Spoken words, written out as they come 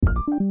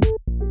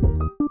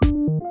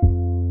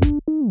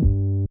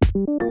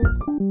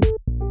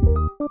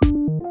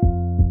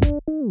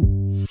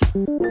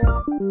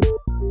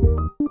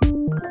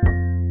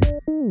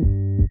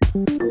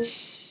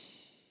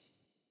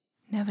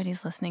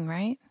Everybody's listening,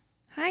 right?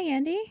 Hi,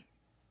 Andy.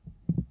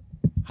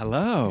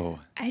 Hello.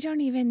 I don't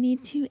even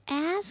need to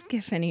ask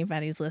if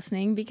anybody's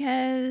listening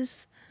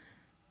because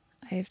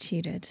I have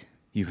cheated.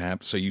 You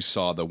have? So you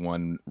saw the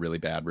one really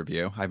bad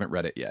review? I haven't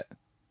read it yet.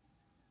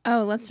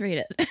 Oh, let's read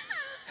it.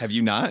 Have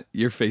you not?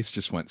 Your face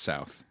just went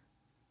south.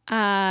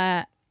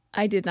 I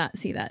did not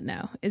see that,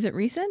 no. Is it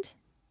recent?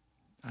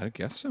 I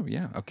guess so,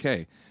 yeah.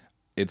 Okay.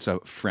 It's a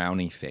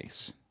frowny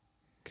face.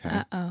 Okay.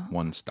 Uh-oh.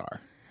 1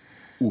 star.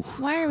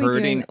 Why are we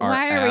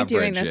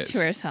doing this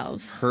to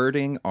ourselves?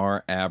 Hurting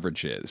our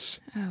averages.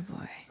 Oh,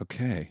 boy.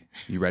 Okay.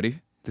 You ready?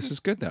 This is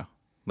good, though.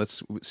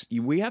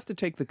 We have to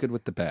take the good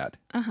with the bad.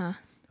 Uh-huh.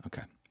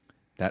 Okay.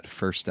 That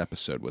first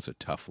episode was a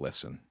tough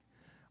listen.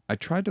 I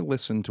tried to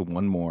listen to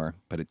one more,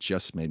 but it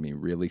just made me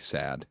really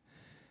sad.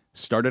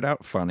 Started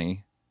out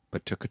funny,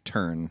 but took a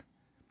turn.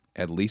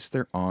 At least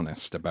they're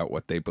honest about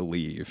what they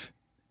believe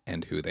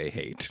and who they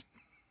hate.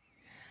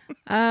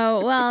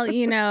 Oh,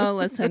 well,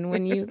 listen,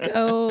 when you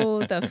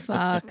go the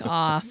fuck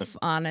off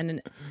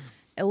on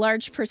a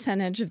large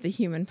percentage of the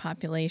human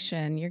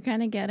population, you're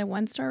going to get a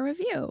 1-star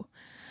review.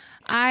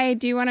 I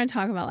do want to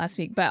talk about last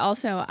week, but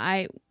also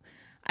I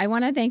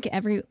want to thank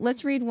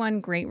let's read one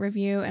great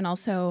review. And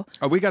also,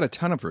 we got a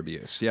ton of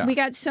reviews. Yeah. We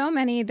got so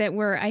many that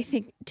were, I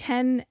think,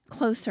 10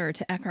 closer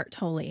to Eckhart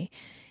Tolle.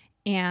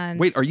 And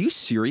wait, are you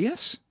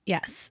serious?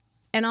 Yes.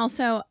 And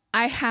also,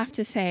 I have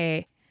to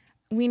say,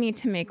 we need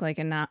to make like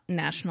a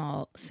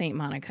national St.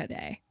 Monica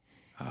Day.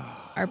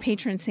 Oh. Our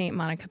patron St.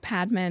 Monica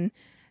Padman.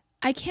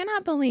 I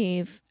cannot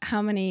believe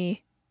how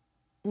many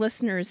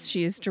listeners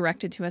she's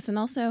directed to us. And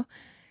also,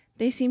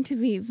 they seem to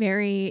be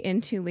very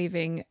into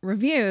leaving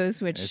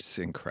reviews, which it's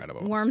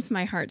incredible. Warms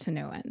my heart to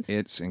no end.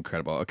 It's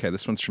incredible. Okay,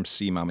 this one's from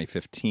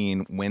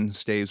CMommy15.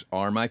 Wednesdays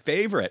are my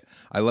favorite.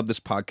 I love this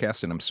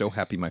podcast, and I'm so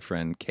happy my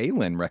friend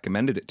Kaylin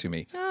recommended it to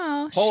me.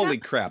 Oh, holy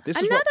crap! This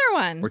another is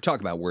one. We're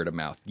talking about word of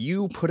mouth.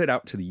 You put it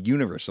out to the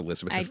universe,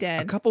 Elizabeth. I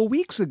did a couple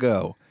weeks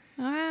ago.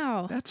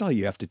 Wow. That's all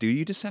you have to do.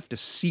 You just have to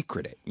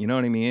secret it. You know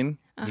what I mean?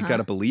 You got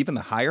to believe in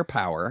the higher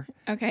power.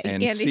 Okay,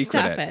 and Andy, secret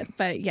stop it.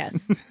 But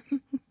yes.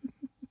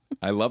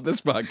 I love this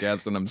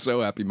podcast, and I'm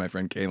so happy my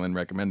friend Kaylin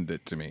recommended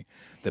it to me.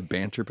 The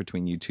banter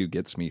between you two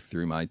gets me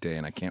through my day,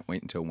 and I can't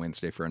wait until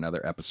Wednesday for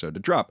another episode to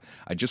drop.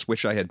 I just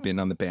wish I had been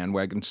on the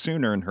bandwagon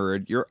sooner and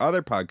heard your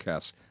other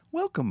podcasts.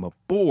 Welcome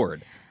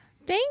aboard.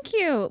 Thank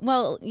you.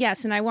 Well,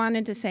 yes, and I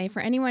wanted to say for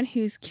anyone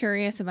who's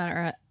curious about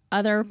our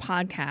other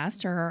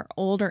podcast or our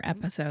older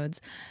episodes,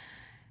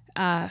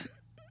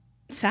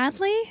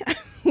 sadly,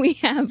 we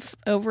have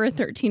over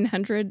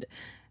 1,300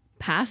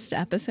 past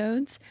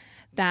episodes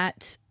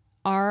that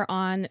are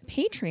on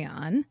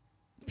Patreon,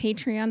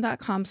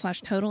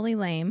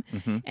 patreon.com/totallylame.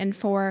 Mm-hmm. And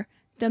for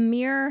the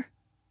mere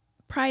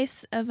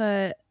price of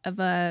a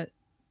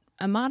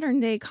modern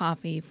day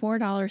coffee,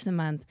 $4 a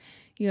month,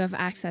 you have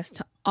access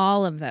to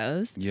all of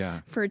those. Yeah.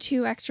 For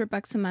 $2 extra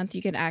a month,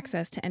 you get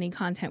access to any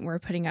content we're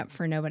putting up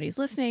for Nobody's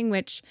Listening,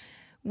 which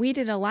we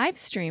did a live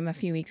stream a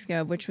few weeks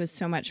ago, which was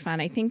so much fun.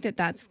 I think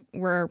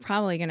we're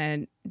probably going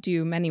to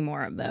do many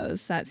more of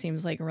those. That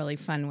seems like a really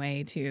fun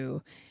way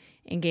to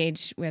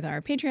engage with our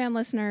Patreon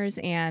listeners.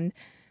 And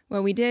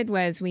what we did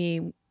was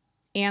we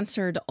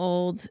answered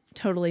old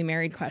Totally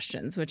Married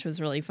questions, which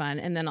was really fun.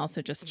 And then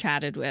also just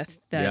chatted with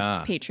the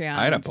Patreon.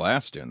 I had a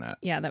blast doing that.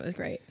 Yeah, that was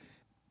great.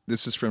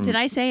 This is from... Did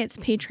I say it's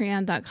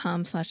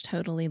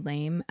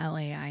patreon.com/totallylame,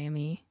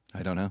 LAIME?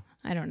 I don't know.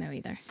 I don't know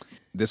either.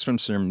 This from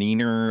Sir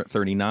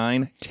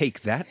Neener39.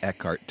 Take that,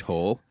 Eckhart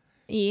Tolle.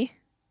 E.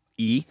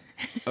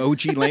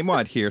 OG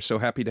Lamewad here. So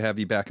happy to have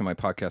you back in my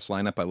podcast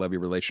lineup. I love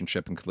your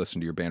relationship and could listen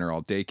to your banner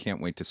all day.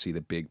 Can't wait to see the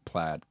big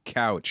plaid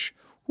couch.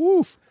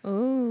 Woof.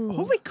 Ooh.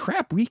 Holy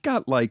crap. We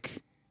got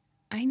like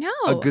I know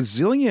a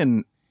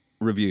gazillion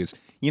reviews.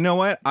 You know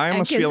what? I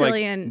almost feel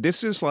like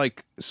this is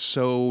like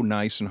so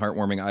nice and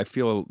heartwarming. I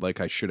feel like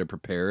I should have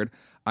prepared.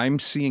 I'm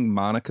seeing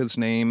Monica's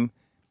name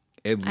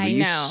at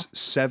least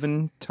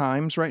 7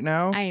 times right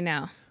now. I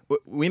know.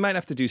 We might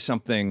have to do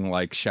something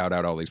like shout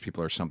out all these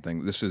people or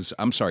something.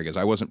 I'm sorry, guys.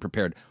 I wasn't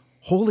prepared.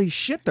 Holy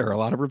shit, there are a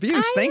lot of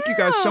reviews. Thank you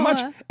guys so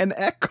much. And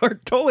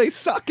Eckhart Tolle,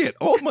 suck it.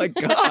 Oh my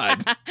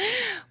God.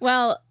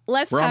 Well,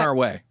 we're on our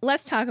way.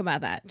 Let's talk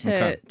about that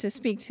to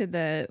speak to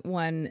the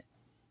one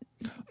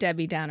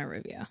Debbie Downer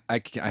review.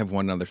 I have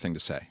one other thing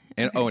to say.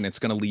 And and it's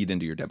going to lead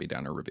into your Debbie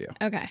Downer review.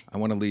 Okay. I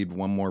want to lead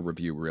one more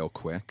review real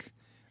quick.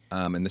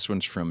 And this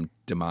one's from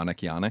Demonic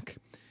Yannick.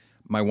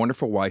 My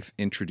wonderful wife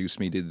introduced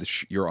me to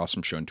Your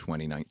Awesome Show in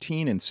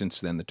 2019, and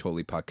since then, the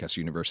Totally Podcast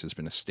universe has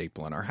been a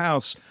staple in our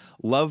house.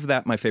 Love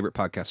that my favorite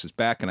podcast is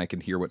back, and I can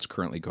hear what's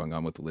currently going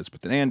on with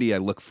Elizabeth and Andy. I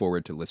look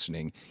forward to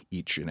listening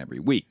each and every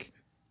week.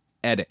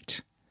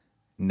 Edit.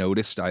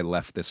 Noticed I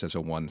left this as a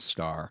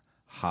 1-star.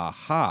 Ha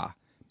ha.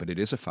 But it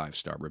is a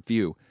 5-star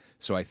review.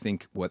 So I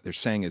think what they're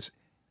saying is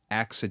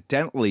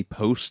accidentally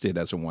posted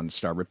as a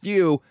 1-star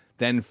review,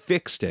 then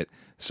fixed it.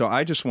 So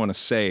I just want to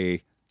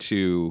say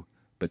to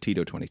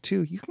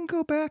Batito22, you can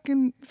go back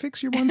and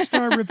fix your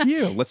 1-star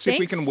review. Let's see if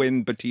we can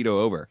win Batito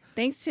over.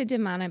 Thanks to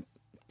Demonic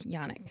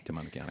Yannick.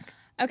 Demonic Yannick.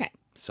 Okay.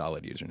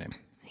 Solid username.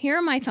 Here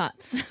are my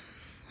thoughts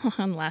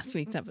on last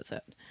week's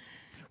episode.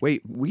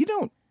 Wait,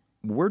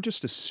 we're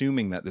just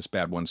assuming that this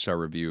bad 1-star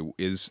review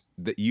is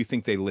that you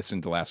think they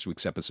listened to last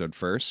week's episode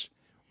first.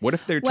 What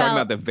if they're talking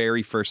about the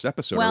very first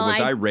episode? Or was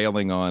I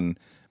railing on...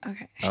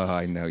 Okay. Oh,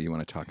 I know you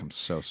want to talk. I'm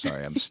so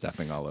sorry. I'm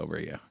stepping all over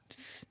you.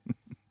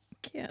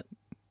 Can't.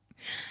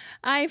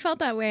 I felt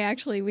that way,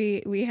 actually.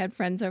 We had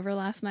friends over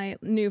last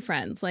night, new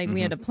friends. Like,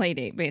 we had a play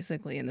date,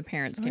 basically, and the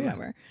parents came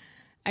over.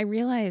 I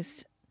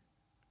realized,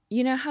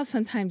 you know how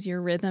sometimes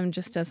your rhythm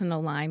just doesn't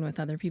align with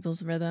other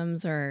people's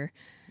rhythms? Or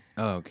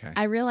okay.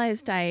 I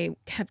realized I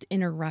kept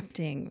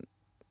interrupting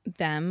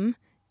them,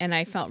 and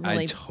I felt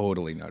really... I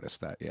totally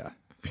noticed that, yeah.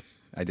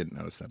 I didn't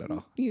notice that at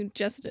all. You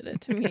just did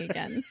it to me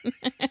again.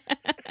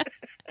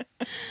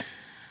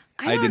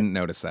 I didn't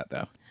notice that,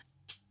 though.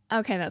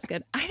 Okay, that's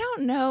good. I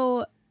don't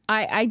know.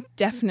 I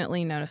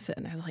definitely noticed it,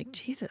 and I was like,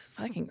 Jesus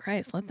fucking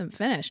Christ, let them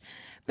finish.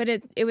 But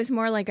it was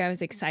more like I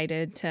was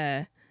excited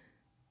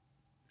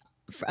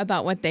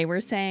about what they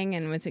were saying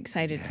and was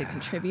excited to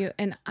contribute.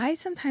 And I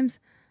sometimes,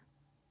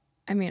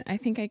 I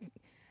think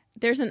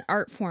there's an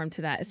art form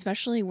to that,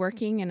 especially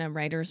working in a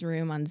writer's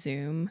room on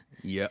Zoom.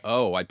 Yeah.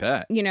 Oh, I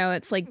bet. You know,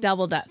 it's like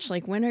double Dutch.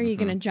 Like, when are you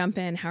going to jump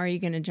in? How are you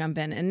going to jump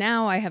in? And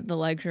now I have the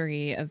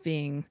luxury of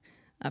being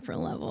upper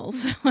level,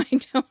 so you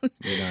don't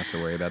have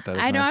to worry about that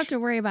I don't have to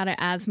worry about it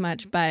as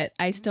much, but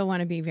I still want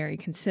to be very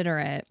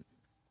considerate.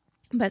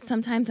 But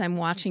sometimes I'm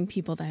watching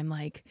people that I'm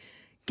like,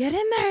 get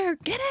in there,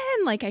 get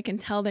in. Like, I can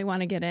tell they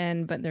want to get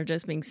in, but they're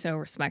just being so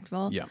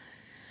respectful. Yeah.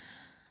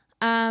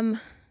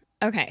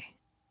 Okay.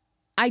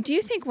 I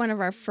do think one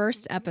of our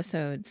first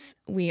episodes,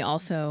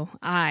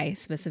 I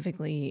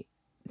specifically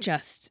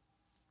just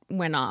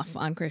went off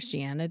on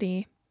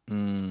Christianity.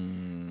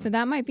 So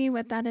that might be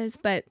what that is.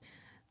 But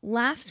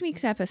last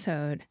week's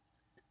episode,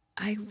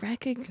 I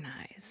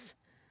recognize,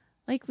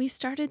 like, we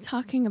started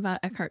talking about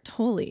Eckhart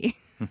Tolle,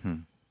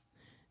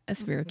 a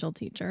spiritual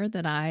teacher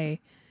that I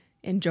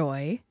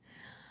enjoy.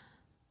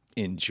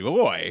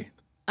 Enjoy?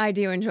 I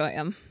do enjoy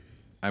him.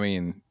 I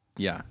mean,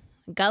 yeah.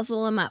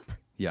 Guzzle him up.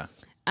 Yeah.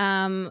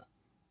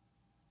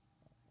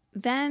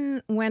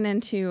 Then went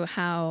into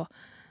how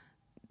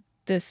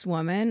this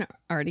woman,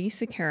 Artie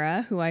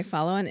Sakara, who I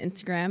follow on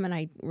Instagram and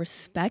I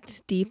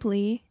respect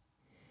deeply,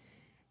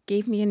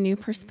 gave me a new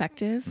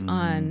perspective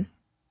on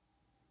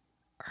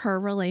her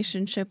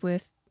relationship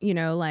with,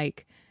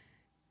 like,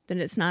 that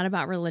it's not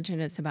about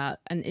religion, it's about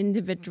an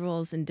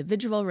individual's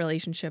individual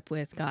relationship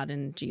with God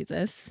and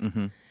Jesus.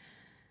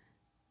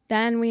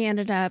 Then we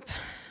ended up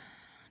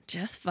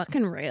just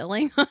fucking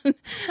railing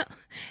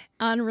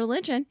on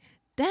religion.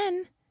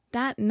 Then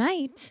that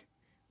night,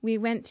 we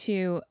went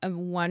to a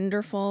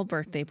wonderful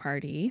birthday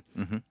party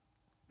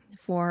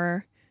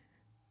for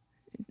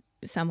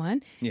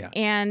someone. Yeah.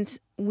 And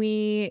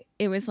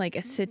it was like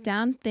a sit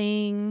down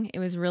thing. It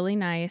was really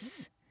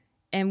nice.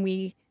 And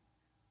we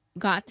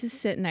got to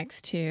sit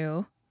next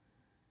to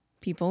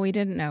people we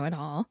didn't know at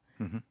all.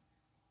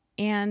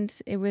 And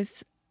it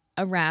was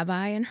a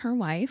rabbi and her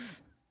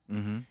wife.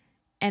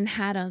 And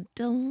had a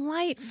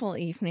delightful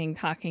evening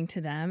talking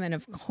to them. And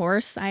of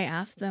course, I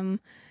asked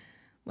them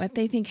what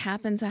they think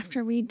happens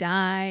after we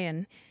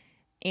die.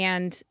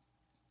 And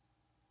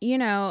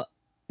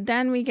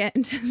then we get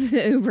into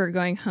the Uber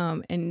going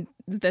home. And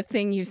the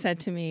thing you said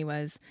to me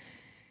was,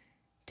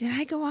 did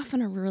I go off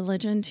on a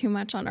religion too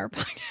much on our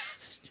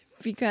podcast?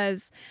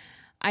 Because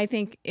I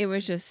think it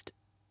was just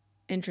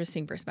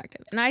interesting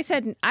perspective. And I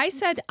said,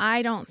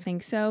 I don't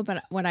think so.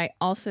 But what I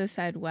also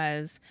said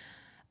was,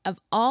 of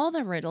all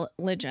the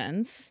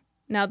religions,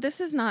 now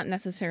this is not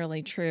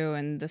necessarily true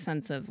in the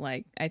sense of,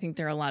 like, I think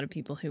there are a lot of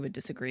people who would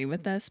disagree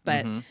with this,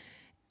 but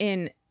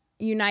in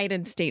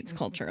United States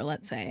culture,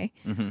 let's say,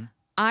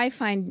 I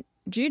find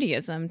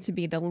Judaism to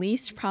be the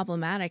least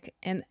problematic.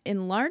 And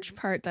in large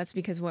part, that's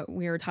because what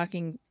we were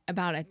talking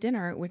about at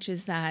dinner, which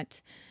is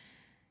that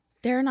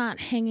they're not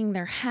hanging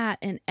their hat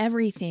and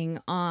everything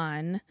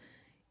on,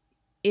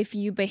 if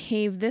you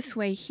behave this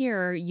way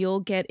here, you'll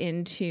get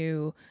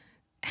into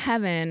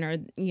heaven, or,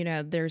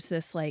 there's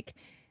this, like,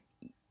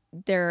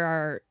 there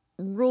are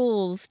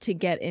rules to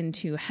get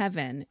into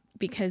heaven,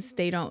 because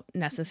they don't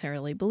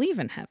necessarily believe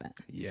in heaven.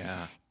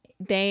 Yeah.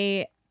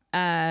 They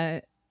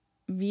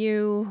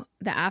view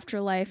the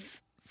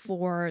afterlife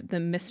for the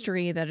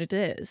mystery that it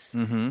is.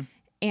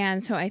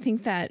 And so I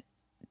think that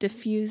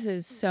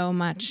diffuses so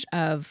much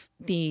of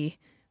the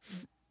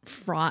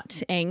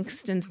fraught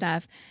angst and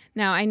stuff.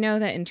 Now, I know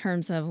that in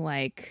terms of,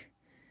 like,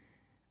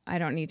 I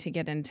don't need to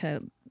get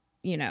into,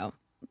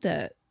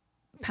 the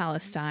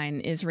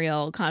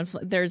Palestine-Israel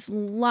conflict. There's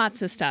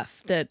lots of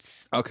stuff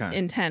that's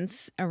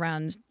intense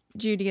around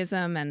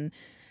Judaism,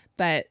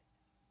 but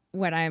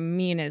what I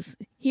mean is,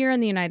 here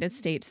in the United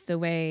States, the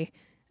way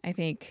I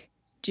think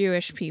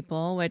Jewish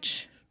people,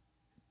 which,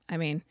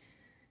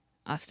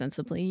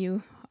 ostensibly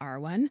you are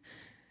one.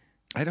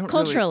 I don't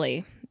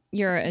culturally.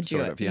 You're a Jew.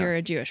 Sort of, yeah. You're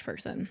a Jewish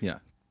person. Yeah.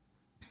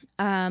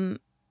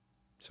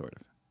 Sort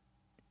of.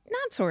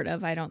 Not sort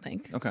of. I don't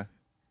think. Okay.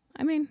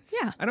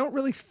 Yeah. I don't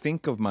really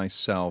think of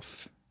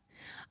myself.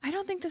 I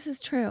don't think this is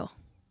true.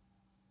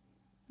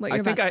 what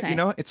you're about to say. You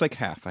know what? It's like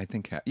half. I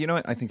think half. You know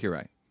what? I think you're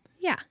right.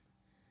 Yeah.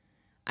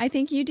 I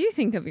think you do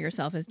think of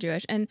yourself as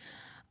Jewish. And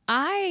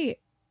I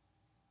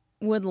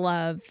would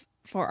love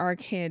for our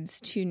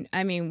kids to,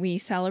 I mean, we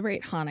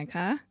celebrate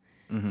Hanukkah.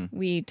 Mm-hmm.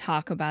 We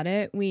talk about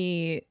it.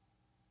 We,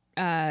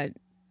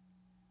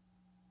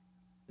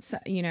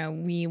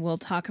 we will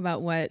talk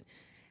about what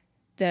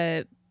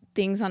the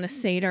things on a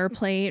Seder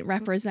plate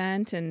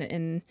represent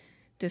and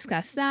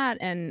discuss that.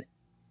 And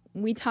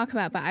we talk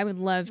about, but I would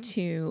love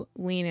to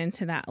lean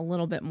into that a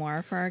little bit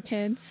more for our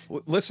kids.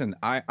 Well, listen,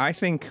 I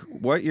think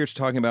what you're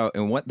talking about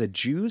and what the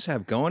Jews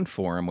have going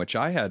for them, which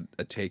I had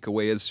a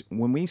takeaway, is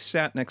when we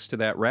sat next to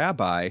that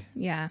rabbi,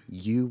 Yeah.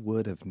 you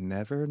would have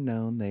never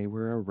known they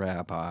were a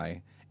rabbi,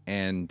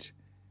 and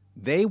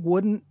they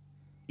wouldn't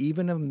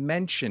even have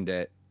mentioned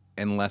it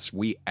unless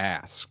we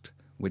asked,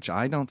 which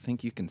I don't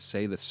think you can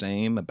say the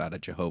same about a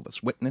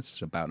Jehovah's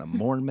Witness, about a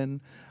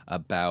Mormon,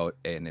 about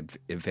an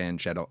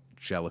evangelical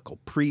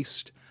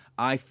priest.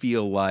 I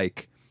feel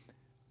like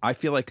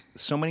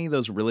so many of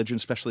those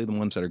religions, especially the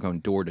ones that are going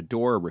door to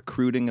door,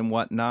 recruiting and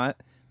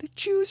whatnot, the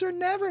Jews are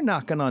never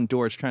knocking on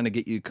doors trying to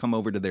get you to come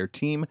over to their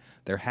team.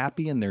 They're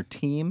happy in their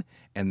team,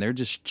 and they're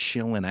just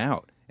chilling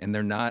out, and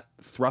they're not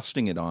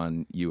thrusting it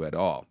on you at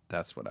all.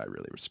 That's what I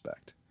really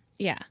respect.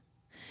 Yeah.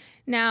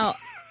 Now,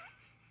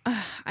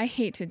 I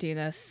hate to do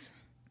this.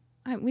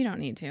 We don't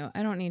need to.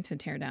 I don't need to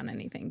tear down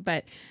anything,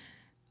 but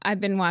I've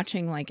been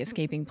watching like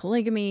Escaping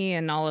Polygamy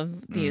and all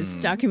of these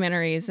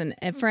documentaries.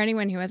 And for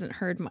anyone who hasn't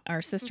heard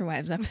our Sister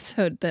Wives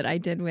episode that I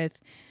did with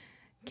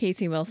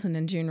Casey Wilson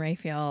and June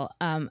Raphael,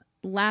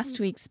 last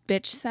week's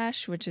Bitch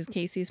Sesh, which is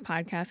Casey's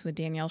podcast with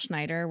Danielle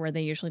Schneider, where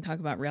they usually talk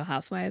about Real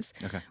Housewives.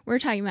 Okay. We're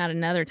talking about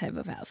another type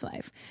of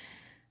housewife.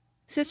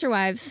 Sister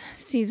Wives,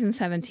 season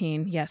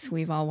 17. Yes,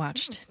 we've all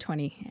watched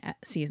 20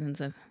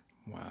 seasons of...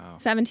 Wow.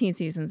 17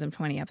 seasons of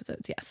 20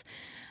 episodes, yes.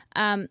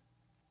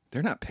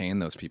 They're not paying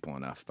those people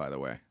enough, by the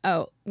way.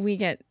 Oh, we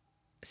get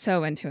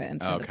so into it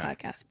into the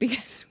podcast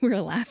because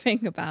we're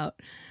laughing about...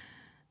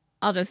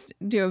 I'll just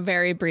do a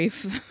very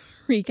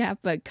brief recap,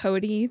 but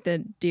Cody, the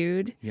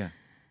dude... Yeah.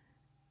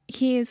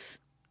 He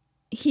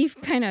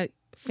kind of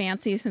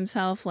fancies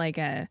himself like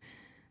a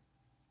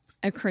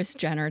Kris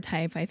Jenner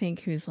type, I think,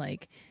 who's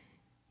like...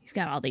 He's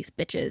got all these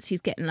bitches.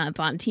 He's getting up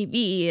on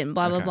TV and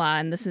blah, blah, blah.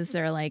 And this is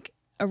their like...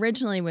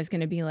 Originally was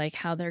going to be like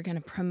how they're going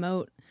to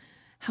promote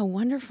how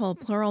wonderful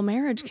plural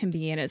marriage can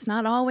be. And it's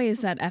not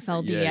always that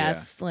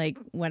FLDS, like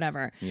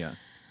whatever. Yeah.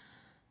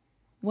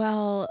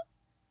 Well,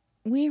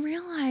 we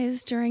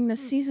realized during the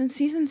season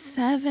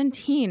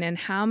 17, and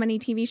how many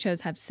TV shows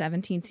have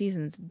 17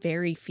 seasons?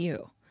 Very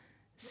few.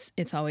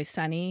 It's Always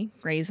Sunny,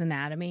 Grey's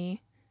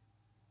Anatomy,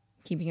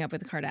 Keeping Up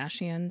with the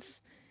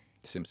Kardashians.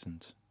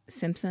 Simpsons.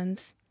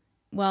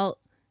 Well,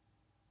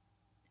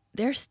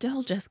 they're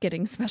still just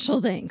getting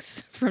special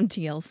thanks from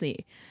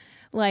TLC.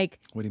 Like,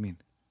 what do you mean?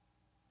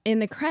 In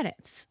the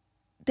credits,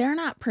 they're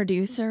not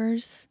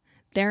producers.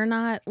 They're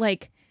not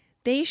like,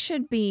 it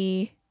should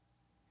be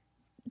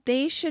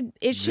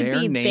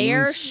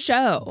their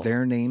show.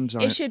 Their names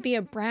are. It should be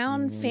a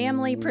Brown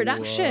family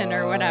production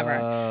or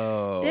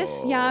whatever.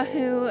 This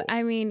Yahoo,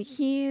 I mean,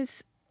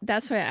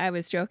 that's why I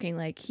was joking.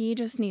 Like, he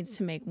just needs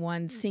to make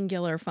one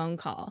singular phone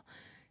call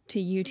to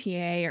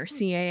UTA or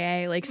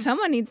CAA. Like,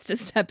 someone needs to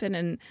step in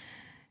and...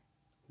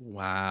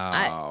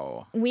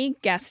 Wow. We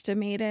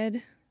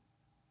guesstimated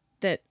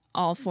that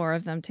all four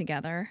of them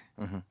together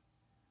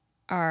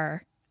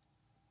are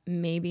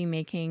maybe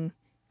making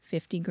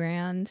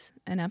 $50,000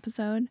 an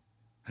episode.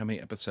 How many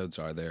episodes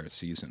are there a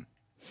season?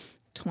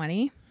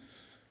 20.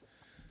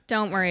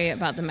 Don't worry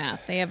about the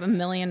math. They have 1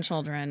 million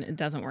children. It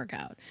doesn't work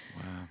out.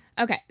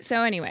 Wow. Okay,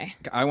 so anyway.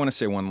 I want to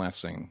say one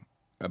last thing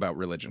about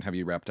religion. Have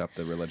you wrapped up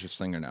the religious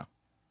thing or no?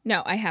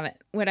 No, I haven't.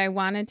 What I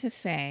wanted to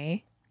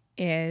say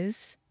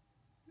is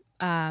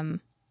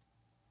I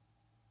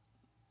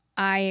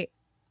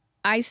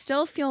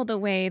still feel the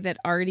way that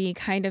Artie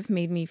kind of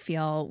made me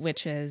feel,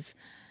 which is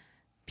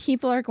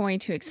people are going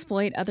to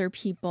exploit other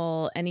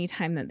people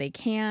anytime that they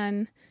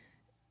can.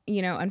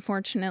 You know,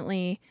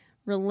 unfortunately,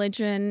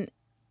 religion,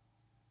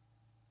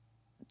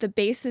 the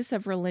basis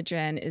of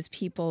religion is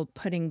people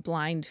putting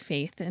blind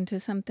faith into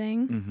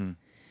something,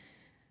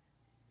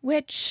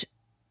 which...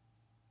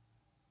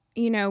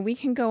 You know, we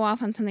can go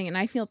off on something, and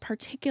I feel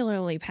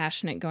particularly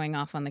passionate going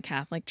off on the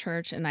Catholic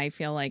Church, and I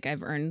feel like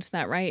I've earned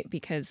that right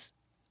because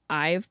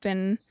I've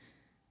been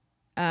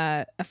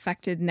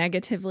affected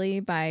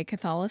negatively by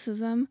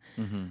Catholicism.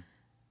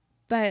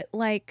 But,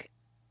 like,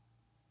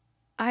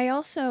 I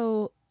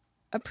also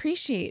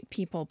appreciate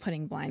people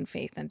putting blind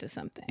faith into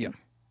something. Yeah.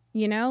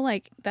 You know,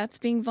 like, that's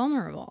being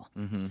vulnerable.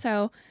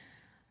 So,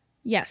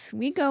 yes,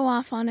 we go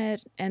off on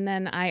it, and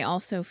then I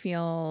also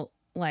feel...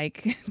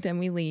 like, then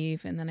we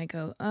leave, and then I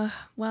go,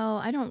 well,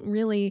 I don't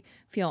really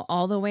feel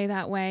all the way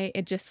that way.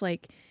 It just,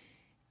 like,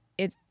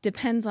 it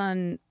depends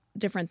on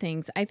different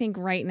things. I think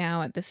right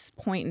now, at this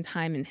point in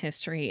time in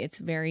history, it's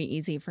very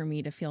easy for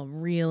me to feel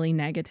really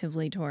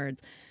negatively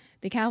towards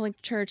the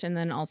Catholic Church and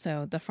then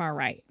also the far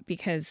right,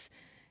 because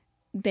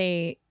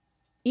they,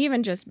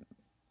 even just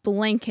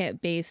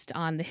blanket based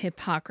on the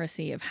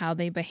hypocrisy of how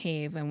they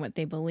behave and what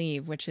they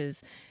believe, which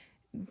is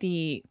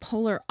the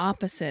polar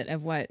opposite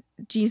of what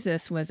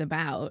Jesus was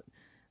about.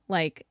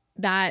 Like,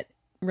 that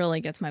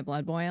really gets my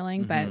blood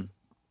boiling. But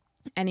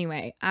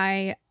anyway,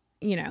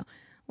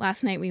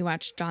 last night we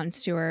watched Jon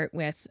Stewart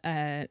with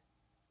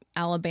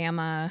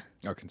Alabama,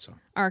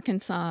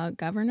 Arkansas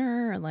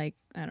governor, or like,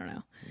 I don't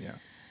know. Yeah.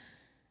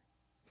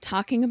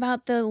 Talking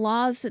about the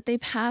laws that they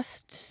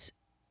passed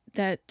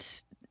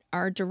that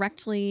are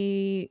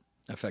directly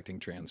affecting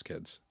trans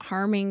kids,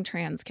 harming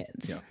trans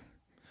kids. Yeah.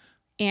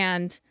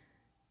 And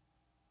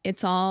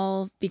it's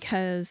all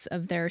because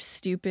of their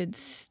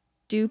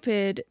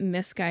stupid,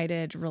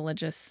 misguided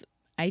religious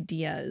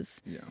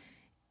ideas. Yeah.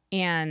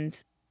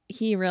 And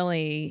he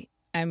really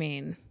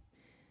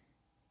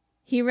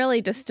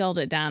distilled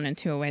it down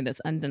into a way that's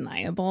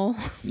undeniable.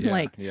 Yeah.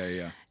 Like,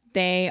 yeah.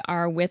 they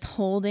are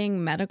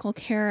withholding medical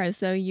care as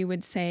though you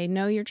would say,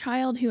 no, your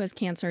child who has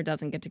cancer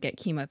doesn't get to get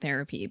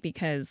chemotherapy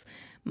because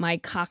my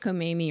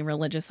cockamamie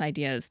religious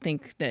ideas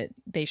think that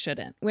they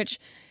shouldn't, which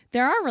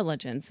there are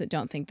religions that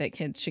don't think that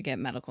kids should get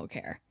medical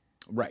care.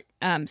 Right.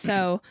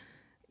 So,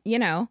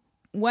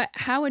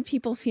 how would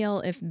people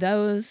feel if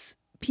those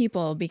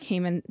people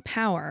became in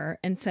power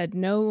and said,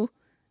 no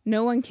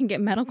one can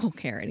get medical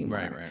care anymore?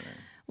 Right.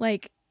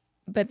 Like,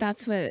 but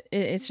that's what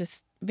it's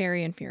just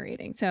very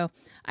infuriating. So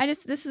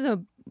this is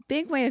a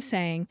big way of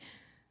saying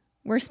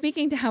we're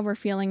speaking to how we're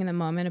feeling in the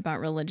moment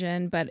about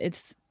religion, but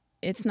it's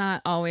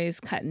not always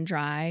cut and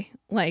dry.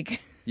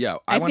 Like, yeah,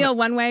 I feel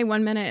one way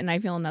 1 minute and I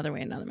feel another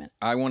way another minute.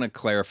 I want to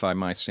clarify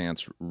my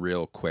stance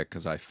real quick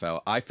because I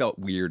felt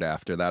weird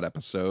after that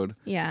episode.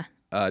 Yeah.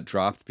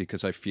 Dropped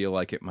because I feel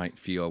like it might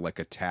feel like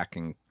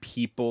attacking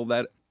people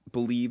that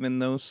believe in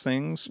those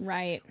things.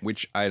 Right.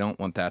 Which I don't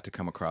want that to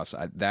come across.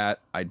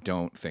 I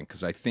don't think,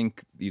 because I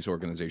think these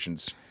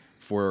organizations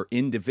for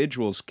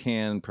individuals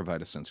can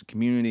provide a sense of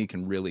community,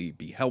 can really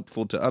be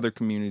helpful to other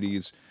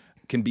communities,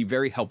 can be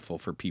very helpful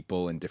for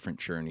people in different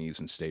journeys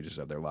and stages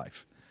of their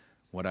life.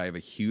 What I have a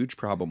huge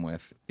problem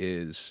with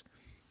is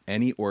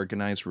any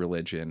organized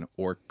religion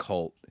or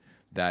cult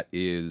that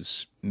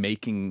is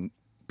making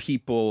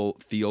people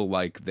feel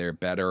like they're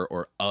better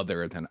or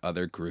other than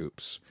other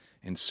groups.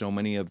 And so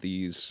many of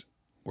these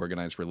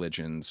organized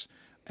religions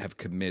have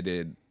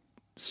committed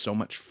so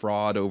much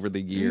fraud over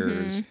the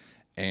years,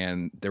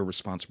 and they're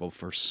responsible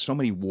for so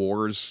many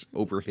wars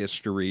over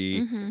history.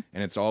 And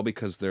it's all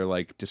because they're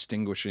like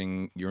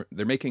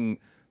they're making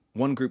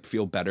one group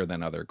feel better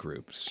than other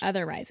groups.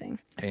 Otherizing.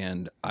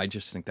 And I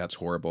just think that's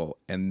horrible.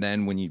 And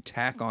then when you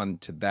tack on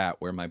to that,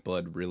 where my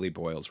blood really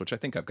boils, which I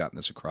think I've gotten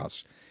this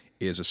across,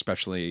 is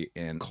especially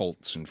in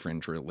cults and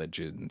fringe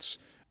religions,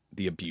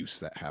 the abuse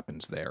that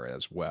happens there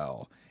as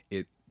well.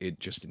 It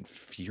just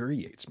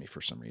infuriates me for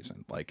some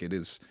reason. Like, it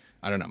is,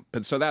 I don't know.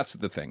 But so that's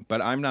the thing.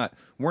 But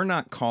we're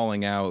not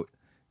calling out,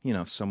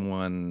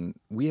 someone.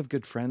 We have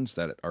good friends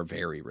that are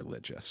very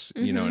religious.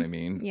 You know what I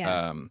mean?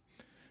 Yeah.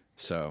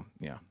 So,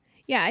 yeah.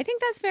 Yeah, I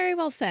think that's very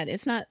well said.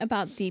 It's not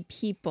about the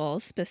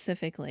people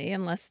specifically,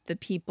 unless the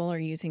people are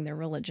using their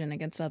religion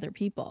against other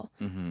people.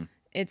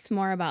 It's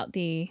more about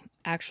the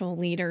actual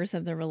leaders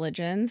of the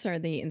religions or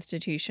the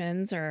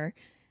institutions, or,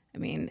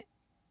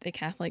 the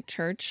Catholic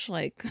Church,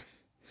 like,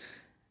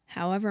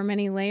 however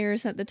many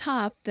layers at the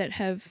top that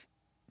have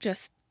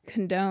just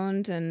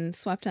condoned and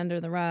swept under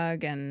the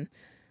rug and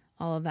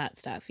all of that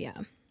stuff. Yeah.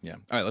 Yeah.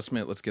 All right,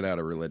 let's get out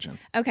of religion.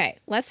 Okay,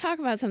 let's talk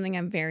about something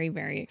I'm very,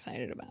 very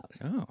excited about.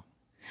 Oh,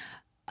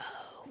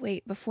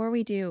 wait, before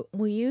we do,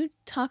 will you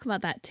talk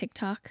about that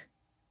TikTok?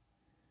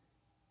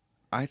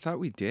 I thought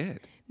we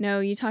did. No,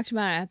 you talked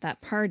about it at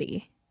that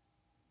party.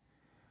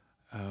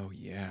 Oh,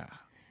 yeah.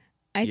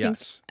 I think.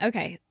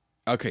 Okay.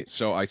 Okay,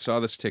 so I saw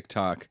this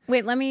TikTok.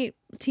 Wait, let me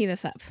tee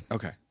this up.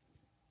 Okay.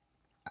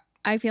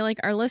 I feel like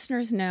our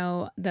listeners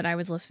know that I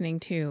was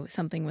listening to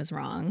Something Was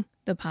Wrong,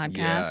 the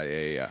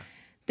podcast. Yeah.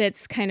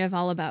 That's kind of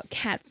all about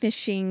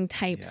catfishing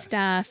type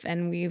stuff.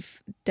 And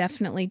we've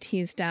definitely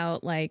teased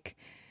out like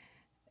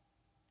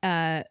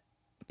a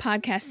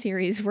podcast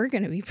series. We're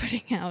going to be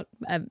putting out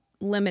a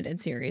limited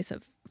series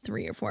of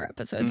 3 or 4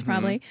 episodes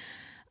probably.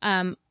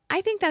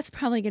 I think that's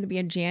probably going to be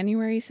a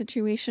January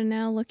situation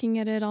now, looking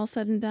at it all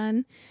said and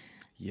done.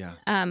 Yeah.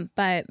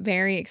 But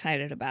very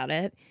excited about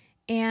it.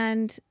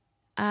 And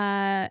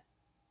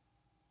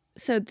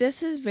so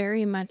this is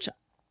very much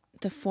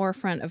the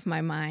forefront of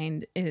my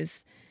mind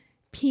is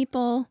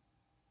people,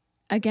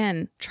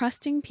 again,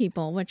 trusting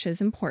people, which is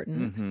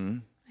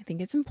important. I think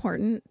it's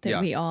important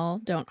that we all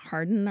don't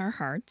harden our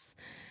hearts.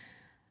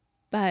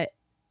 But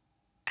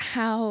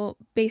how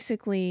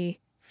basically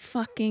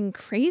fucking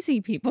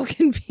crazy people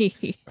can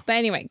be. But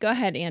anyway, go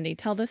ahead, Andy.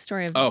 Tell the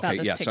story about this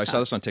TikTok. So I saw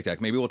this on TikTok.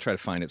 Maybe we'll try to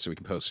find it so we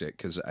can post it,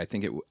 because I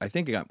think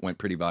it went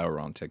pretty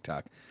viral on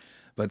TikTok.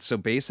 But so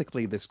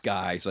basically, this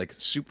guy's like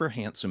super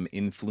handsome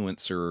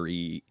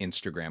influencer-y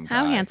Instagram guy.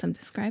 How handsome?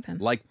 Describe him.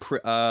 Like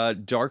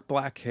dark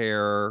black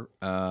hair.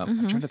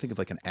 I'm trying to think of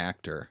like an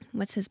actor.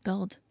 What's his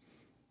build?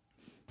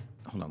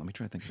 Hold on, let me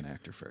try to think of an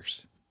actor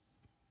first.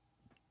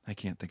 I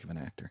can't think of an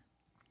actor.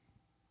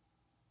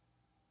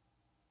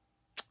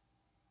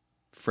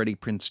 Freddie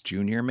Prinze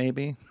Jr.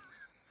 maybe.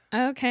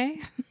 Okay.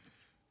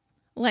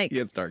 Like He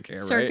has dark hair,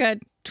 circa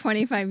right?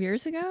 25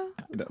 years ago?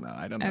 I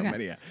don't know Okay.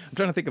 many. I'm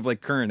trying to think of like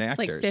current It's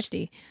actors. like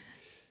 50.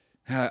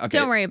 Okay.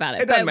 Don't worry about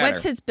it. It doesn't But what's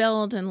matter. his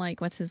build and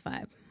like what's his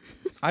vibe?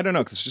 I don't know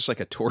because it's just like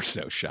a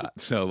torso shot.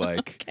 So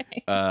like,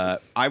 Okay.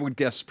 I would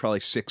guess probably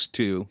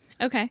 6'2",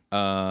 Okay.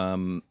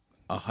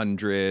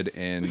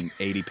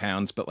 180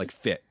 pounds, but like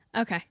fit.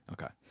 Okay.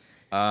 Okay.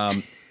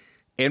 And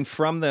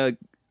from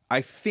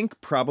I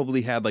think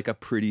probably had like a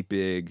pretty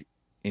big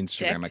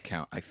Instagram Dick?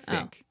 account. I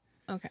think.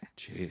 Okay.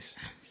 Jeez.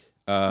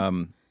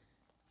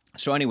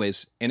 So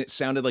anyways, and it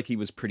sounded like he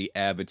was pretty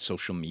avid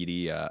social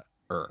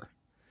media-er.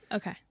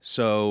 Okay.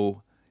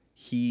 So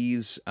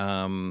he's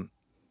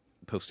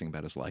posting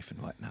about his life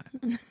and whatnot.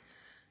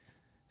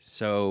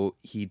 So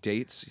he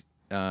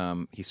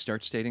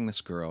starts dating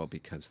this girl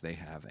because they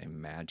have a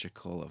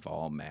magical of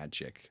all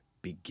magic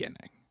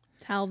beginning.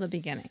 Tell the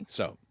beginning.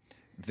 So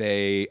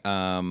they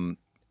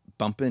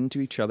bump into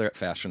each other at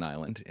Fashion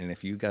Island. And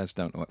if you guys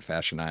don't know what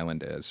Fashion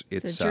Island is,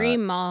 It's a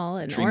dream mall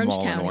in Dream Orange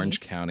Mall County. in Orange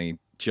County.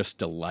 Just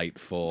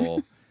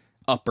delightful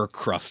upper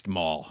crust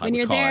mall, I When would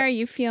you're call there, it.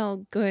 you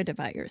feel good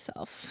about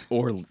yourself.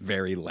 Or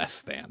very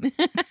less than.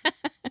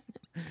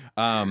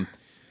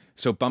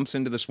 So bumps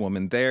into this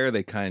woman there.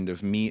 They kind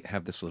of meet,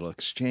 have this little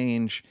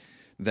exchange.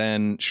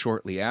 Then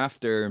shortly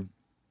after,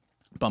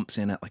 bumps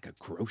in at like a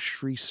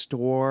grocery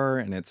store.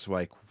 And it's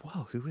like,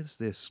 whoa, who is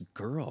this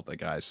girl? The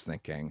guy's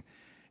thinking.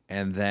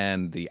 And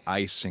then the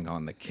icing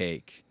on the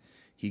cake.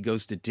 He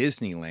goes to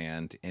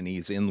Disneyland and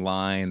he's in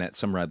line at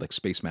some ride like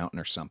Space Mountain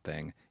or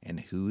something. And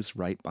who's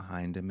right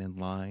behind him in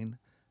line?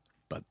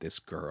 But this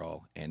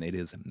girl. And it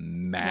is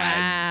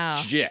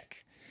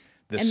magic.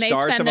 The And they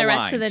stars spend have the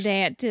rest of aligned. the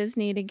day at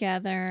Disney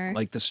together.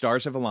 Like the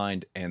stars have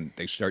aligned and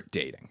they start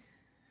dating.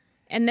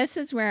 And this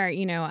is where,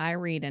 I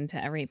read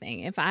into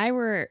everything. If I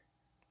were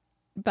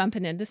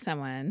bumping into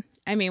someone,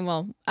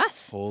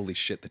 us. Holy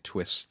shit, the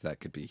twist that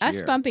could be Us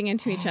here. bumping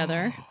into each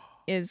other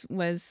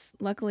was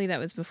luckily that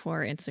was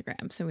before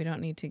Instagram, so we don't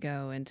need to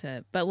go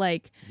into, but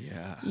like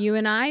Yeah. you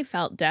and I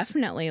felt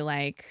definitely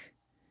like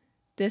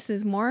this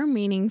is more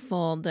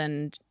meaningful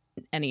than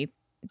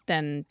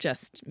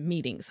just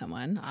meeting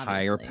someone. Obviously.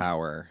 Higher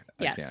power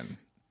Yes.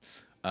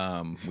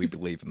 again. We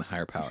believe in the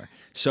higher power.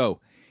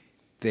 So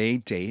they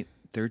date.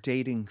 They're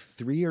dating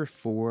 3 or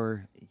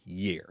 4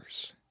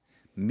 years.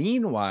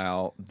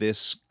 Meanwhile,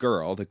 this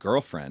girl, the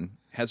girlfriend,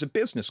 has a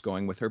business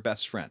going with her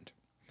best friend.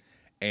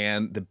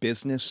 And the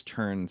business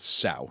turns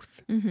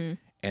south. Mm-hmm.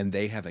 And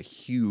they have a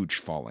huge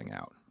falling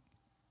out.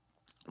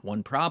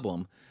 One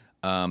problem,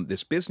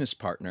 this business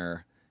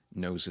partner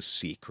knows a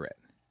secret.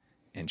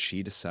 And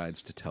she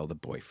decides to tell the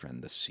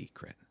boyfriend the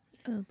secret.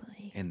 Oh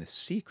boy. And the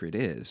secret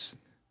is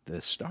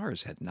the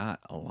stars had not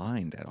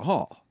aligned at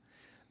all.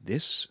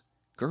 This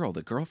girl,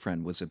 the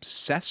girlfriend, was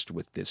obsessed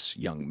with this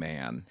young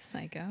man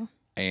Psycho.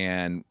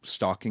 and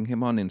stalking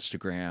him on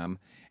Instagram.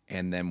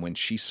 And then when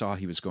she saw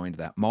he was going to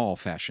that mall,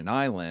 Fashion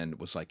Island,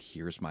 was like,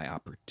 here's my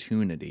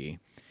opportunity.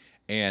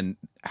 And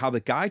how the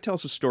guy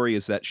tells the story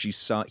is that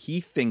he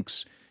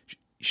thinks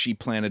she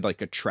planted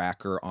like a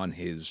tracker on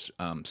his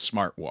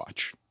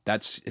smartwatch.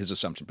 That's his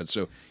assumption. But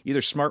so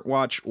either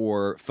smartwatch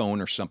or phone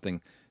or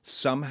something,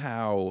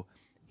 somehow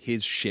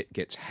his shit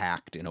gets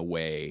hacked in a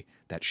way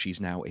that she's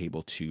now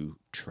able to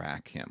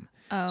track him.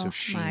 Oh, so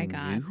she my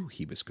God. knew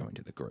he was going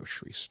to the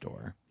grocery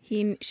store.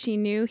 She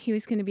knew he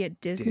was going to be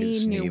at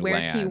Disney, knew where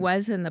he Disneyland.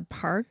 was in the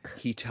park.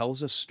 He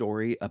tells a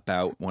story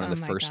about one of Oh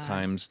the my first God.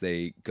 times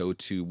they go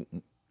to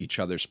each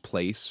other's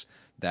place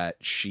that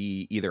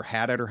she either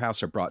had at her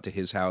house or brought to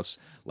his house,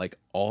 like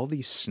all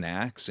these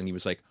snacks. And he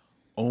was like,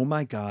 oh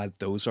my God,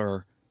 those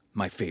are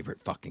my favorite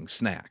fucking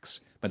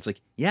snacks. But it's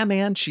like, yeah,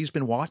 man, she's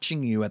been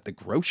watching you at the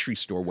grocery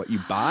store, what you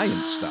buy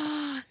and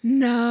stuff.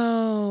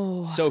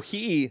 No. So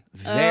he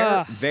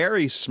Ugh.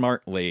 very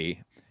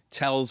smartly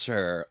tells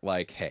her,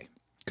 like, hey,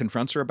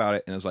 confronts her about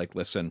it and is like,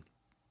 listen,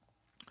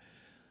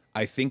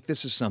 I think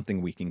this is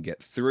something we can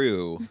get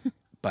through,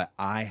 but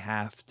I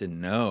have to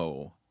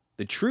know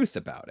the truth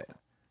about it.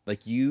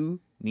 Like,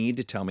 you need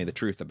to tell me the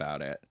truth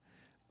about it.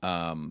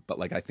 But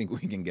like, I think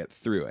we can get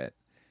through it.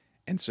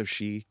 And so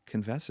she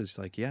confesses,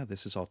 like, yeah,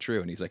 this is all true.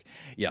 And he's like,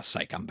 yeah,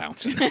 psych, I'm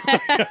bouncing.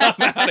 I'm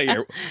out of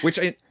here. Which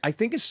I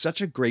think is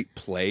such a great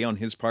play on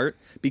his part,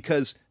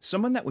 because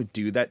someone that would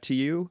do that to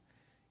you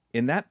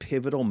in that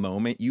pivotal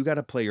moment, you got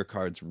to play your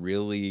cards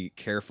really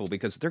careful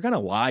because they're going to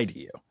lie to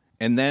you.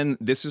 And then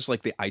this is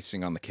like the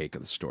icing on the cake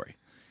of the story.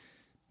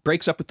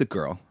 Breaks up with the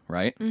girl,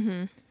 right?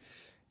 Mm-hmm.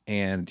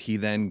 And he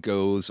then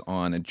goes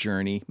on a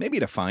journey, maybe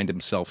to find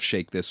himself,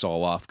 shake this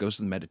all off, goes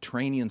to the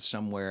Mediterranean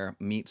somewhere,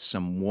 meets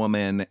some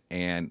woman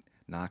and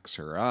knocks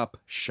her up,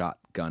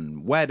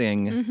 shotgun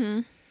wedding. Mm-hmm.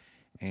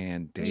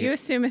 And You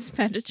assume it's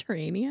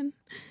Mediterranean?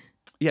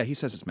 yeah, he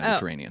says it's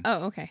Mediterranean.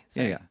 Oh, okay.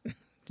 Sorry. Yeah.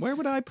 Where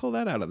would I pull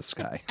that out of the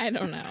sky? I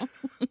don't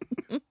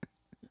know.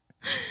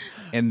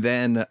 And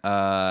then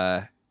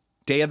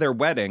day of their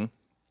wedding's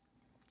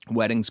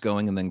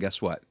going, and then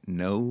guess what?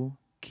 No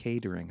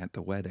catering at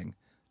the wedding,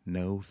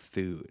 no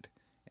food.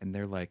 And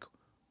they're like,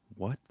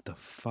 what the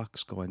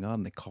fuck's going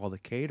on? They call the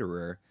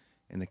caterer,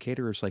 and the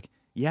caterer's like,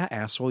 yeah,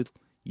 asshole,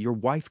 your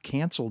wife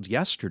canceled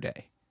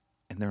yesterday.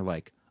 And they're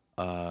like,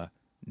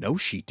 no,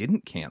 she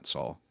didn't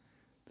cancel.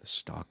 The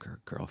stalker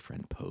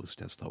girlfriend posed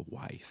as the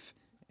wife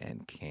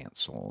and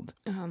canceled.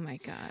 Oh my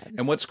God.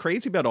 And what's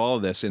crazy about all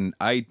of this, and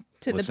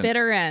the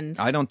bitter end.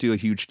 I don't do a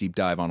huge deep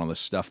dive on all this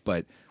stuff,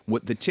 but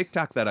what the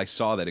TikTok that I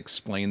saw that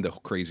explained the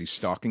crazy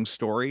stalking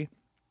story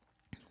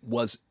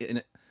was,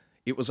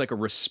 it was like a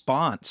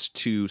response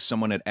to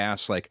someone had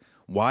asked, like,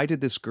 why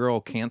did this girl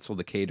cancel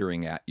the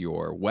catering at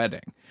your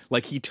wedding?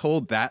 Like, he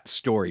told that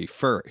story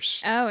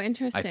first. Oh,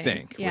 interesting. I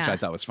think, yeah. which I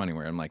thought was funny,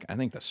 where I'm like, I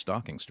think the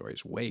stalking story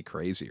is way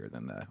crazier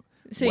than the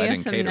so wedding you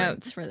have some catering.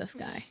 notes for this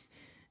guy.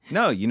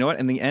 No, you know what?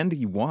 In the end,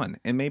 he won.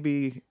 And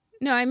maybe...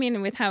 No, I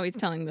mean with how he's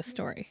telling the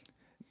story.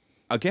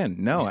 Again,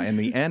 no. In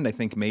the end, I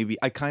think maybe...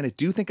 I kind of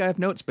do think I have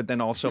notes, but then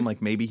also I'm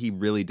like, maybe he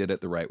really did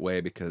it the right way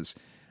because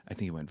I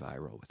think he went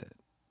viral with it.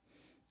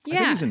 Yeah. I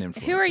think he's an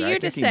influencer. Who are you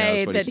to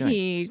say that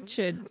he he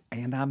should...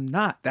 And I'm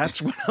not. That's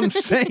what I'm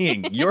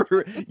saying.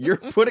 You're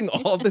putting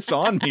all this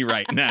on me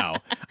right now.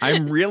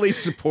 I'm really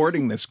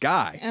supporting this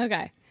guy.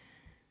 Okay.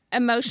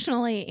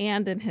 Emotionally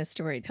and in his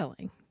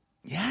storytelling.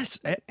 Yes,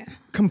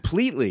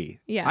 completely.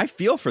 Yeah. I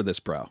feel for this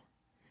bro.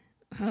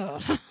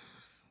 Oh,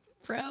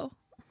 bro.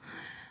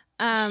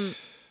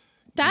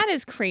 That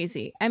is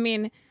crazy. I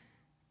mean,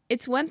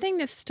 it's one thing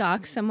to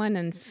stalk someone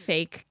and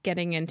fake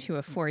getting into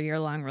a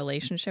 4-year-long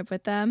relationship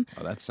with them.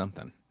 Oh, that's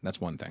something. That's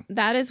one thing.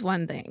 That is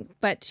one thing.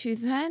 But to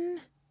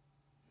then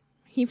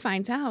he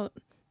finds out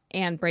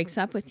and breaks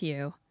up with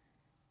you,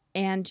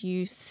 and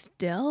you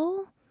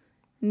still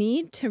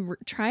need to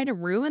try to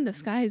ruin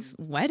this guy's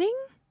wedding?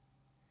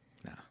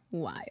 No.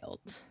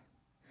 Wild.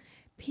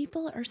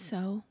 People are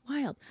so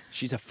wild.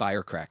 She's a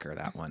firecracker,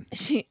 that one.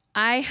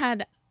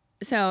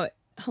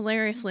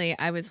 Hilariously,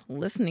 I was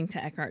listening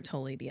to Eckhart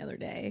Tolle the other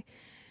day,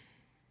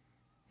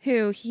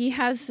 he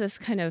has this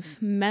kind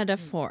of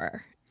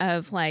metaphor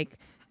of like,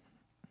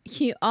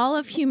 all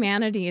of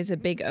humanity is a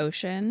big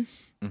ocean,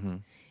 Mm-hmm.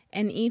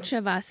 and each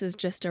of us is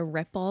just a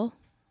ripple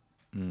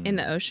in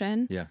the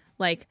ocean. Yeah.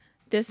 Like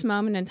this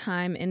moment in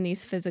time in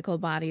these physical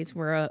bodies,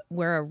 we're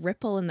a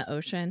ripple in the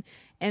ocean,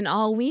 and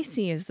all we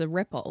see is the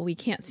ripple. We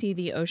can't see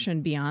the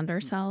ocean beyond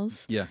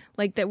ourselves. Yeah.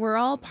 Like that we're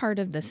all part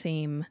of the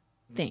same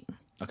thing.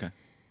 Okay.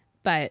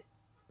 But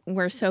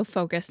we're so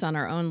focused on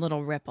our own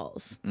little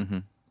ripples. Mm-hmm.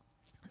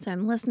 So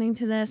I'm listening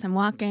to this, I'm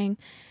walking,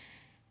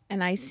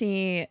 and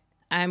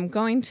I'm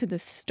going to the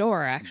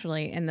store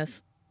actually, and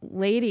this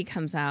lady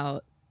comes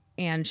out,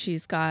 and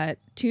she's got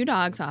 2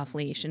 dogs off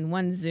leash, and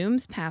one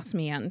zooms past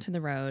me out into the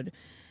road,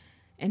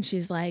 and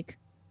she's like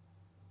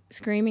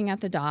screaming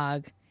at the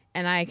dog,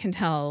 and I can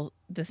tell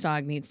this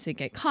dog needs to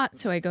get caught,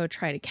 so I go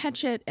try to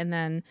catch it, and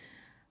then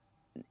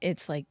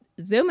it's like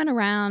zooming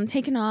around,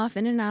 taking off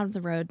in and out of the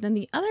road. Then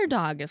the other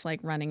dog is like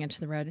running into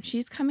the road, and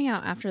she's coming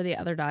out after the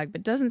other dog,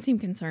 but doesn't seem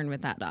concerned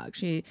with that dog.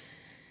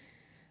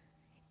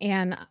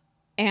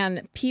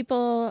 And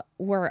people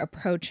were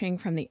approaching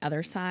from the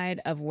other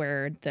side of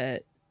where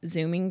the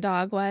zooming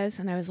dog was.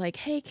 And I was like,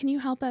 hey, can you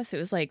help us? It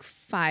was like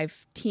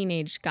 5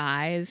 teenage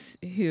guys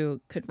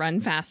who could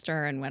run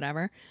faster and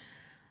whatever.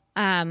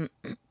 And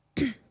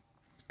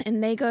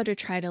they go to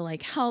try to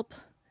like help.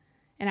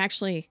 And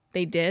actually,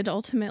 they did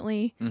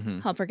ultimately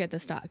help her get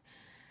this dog.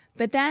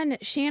 But then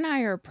she and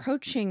I are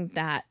approaching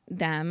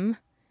them,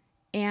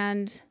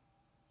 and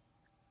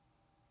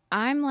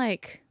I'm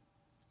like,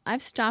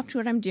 I've stopped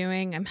what I'm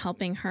doing. I'm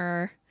helping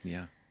her.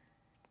 Yeah.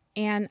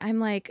 And I'm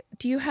like,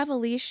 do you have a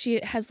leash? She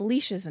has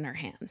leashes in her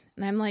hand.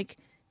 And I'm like,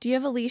 do you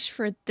have a leash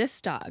for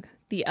this dog,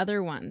 the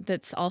other one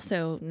that's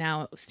also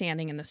now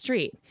standing in the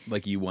street?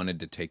 Like you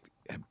wanted to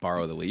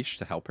borrow the leash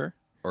to help her?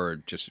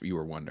 Or just you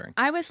were wondering?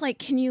 I was like,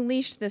 can you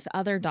leash this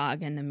other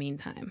dog in the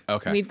meantime?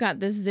 Okay. We've got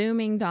this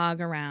zooming dog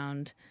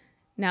around.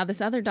 Now this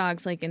other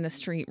dog's like in the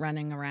street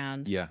running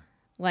around. Yeah.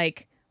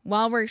 Like,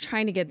 while we're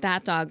trying to get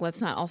that dog,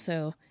 let's not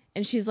also...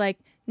 And she's like,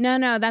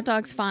 no, that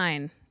dog's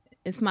fine.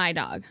 It's my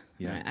dog.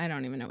 Yeah. I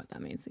don't even know what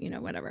that means,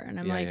 whatever. And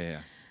I'm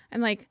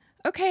I'm like,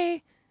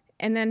 okay.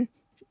 And then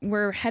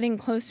we're heading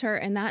closer,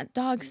 and that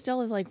dog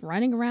still is like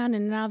running around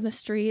in and out of the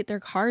street.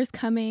 Their car's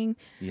coming.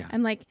 Yeah.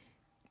 I'm like,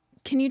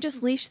 can you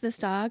just leash this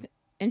dog?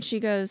 And she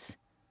goes,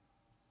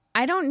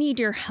 I don't need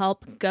your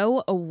help.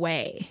 Go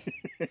away.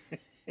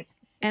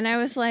 And I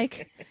was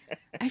like,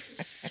 I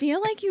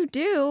feel like you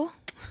do.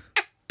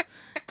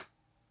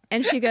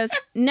 And she goes,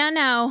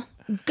 no,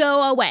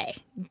 go away.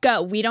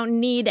 Go. We don't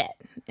need it.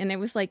 And it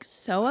was like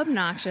so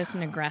obnoxious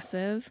and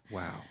aggressive.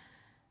 Wow.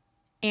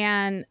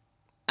 And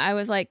I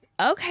was like,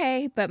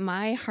 okay, but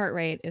my heart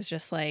rate is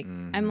just like,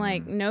 I'm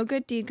like, no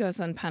good deed goes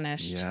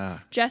unpunished. Yeah.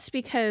 Just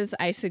because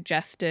I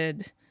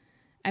suggested,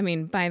 I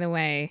mean, by the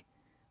way,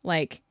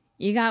 like,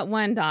 you got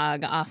one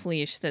dog off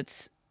leash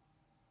that's,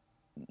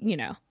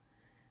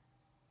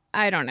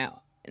 I don't know.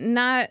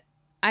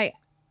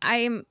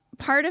 I'm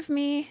part of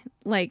me,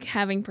 like,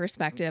 having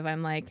perspective.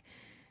 I'm like,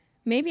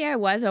 maybe I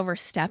was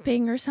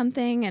overstepping or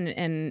something,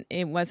 and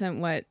it wasn't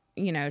what,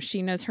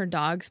 she knows her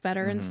dogs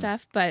better and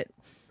stuff. But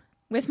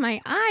with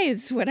my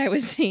eyes, what I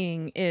was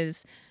seeing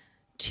is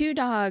 2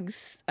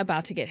 dogs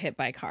about to get hit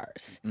by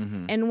cars.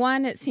 Mm-hmm. And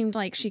one, it seemed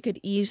like she could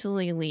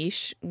easily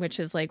leash, which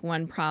is like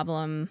one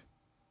problem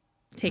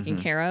taken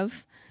care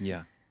of.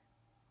 Yeah.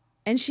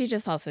 And she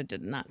just also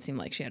did not seem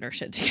like she had her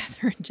shit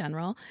together in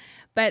general.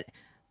 But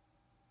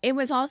it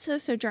was also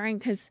so jarring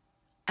because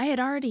I had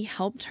already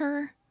helped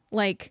her.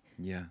 Like,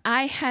 Yeah.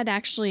 I had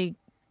actually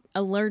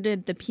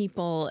alerted the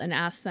people and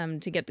asked them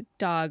to get the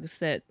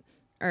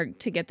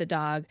to get the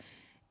dog.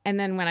 And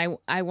then when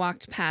I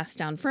walked past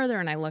down further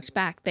and I looked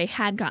back, they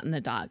had gotten the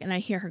dog. And I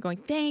hear her going,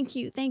 thank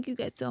you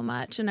guys so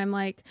much. And I'm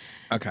like,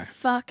 Okay.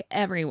 fuck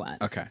everyone.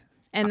 Okay.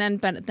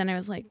 But then I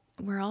was like,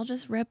 we're all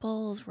just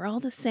ripples. We're all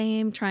the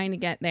same, trying to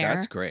get there.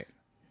 That's great.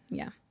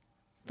 Yeah.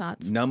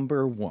 Thoughts?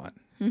 Number one,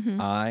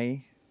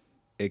 I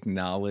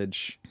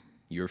acknowledge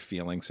your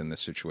feelings in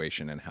this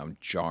situation and how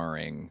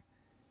jarring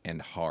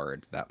and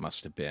hard that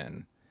must have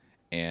been.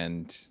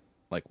 And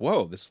like,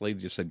 whoa, this lady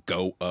just said,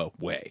 go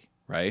away,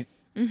 right?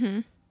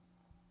 Mm-hmm.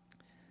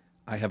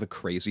 I have a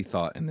crazy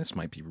thought, and this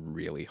might be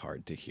really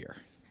hard to hear.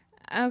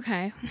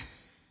 Okay.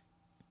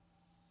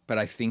 But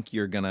I think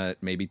you're going to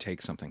maybe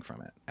take something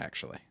from it,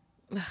 actually.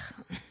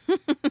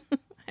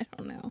 I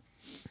don't know.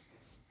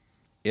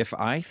 If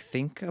I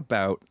think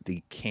about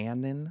the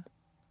canon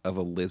of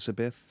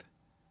Elizabeth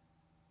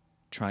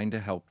trying to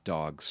help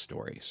dog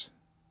stories,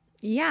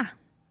 Yeah.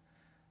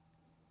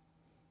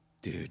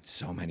 dude,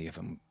 so many of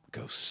them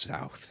go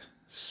south.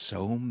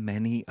 So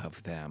many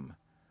of them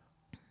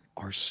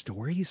are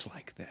stories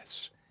like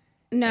this.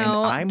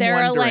 No, And I'm there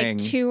are wondering-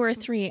 like 2 or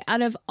 3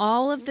 out of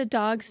all of the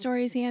dog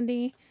stories,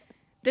 Andy.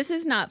 This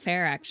is not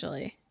fair,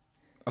 actually.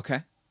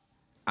 Okay.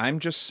 I'm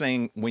just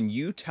saying, when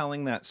you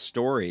telling that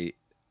story,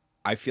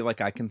 I feel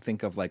like I can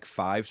think of like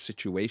 5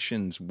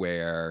 situations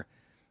where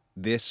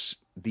these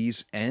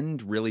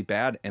end really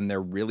bad and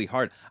they're really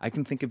hard. I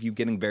can think of you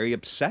getting very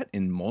upset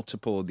in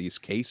multiple of these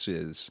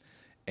cases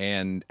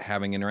and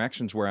having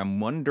interactions where I'm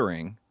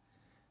wondering,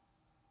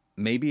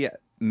 maybe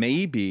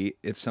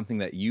it's something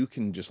that you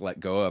can just let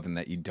go of and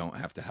that you don't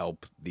have to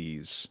help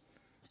these.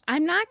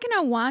 I'm not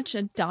going to watch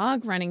a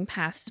dog running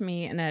past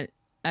me and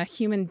a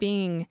human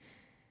being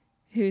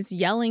who's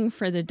yelling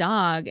for the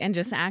dog and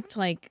just act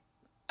like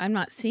I'm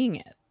not seeing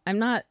it. I'm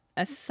not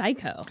a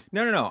psycho.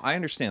 No. I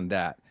understand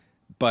that.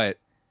 But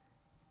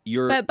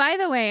But by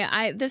the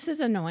way, this is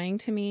annoying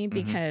to me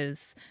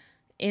because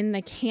in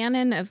the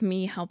canon of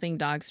me helping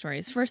dog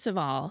stories, first of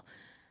all,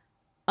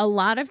 a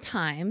lot of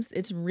times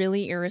it's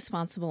really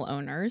irresponsible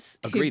owners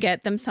who Agreed.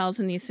 get themselves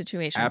in these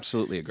situations.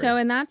 Absolutely agree. So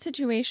in that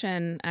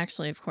situation,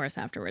 actually, of course,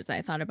 afterwards,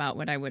 I thought about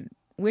what I would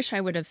wish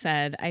I would have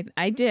said.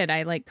 I did.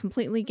 I like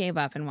completely gave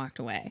up and walked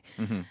away.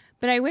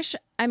 But I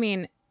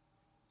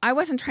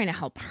wasn't trying to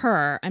help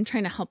her. I'm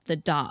trying to help the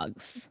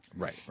dogs.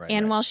 Right.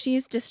 And while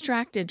she's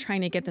distracted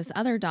trying to get this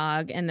other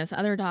dog, and this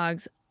other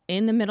dog's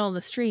in the middle of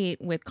the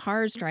street with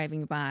cars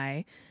driving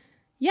by,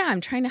 yeah,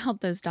 I'm trying to help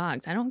those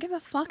dogs. I don't give a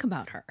fuck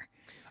about her.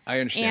 I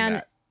understand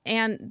that.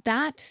 And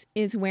that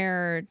is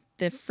where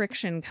the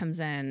friction comes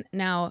in.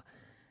 Now,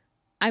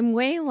 I'm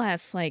way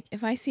less like,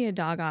 if I see a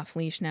dog off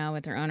leash now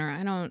with their owner,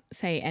 I don't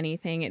say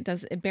anything.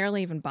 It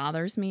barely even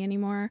bothers me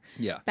anymore.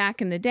 Yeah.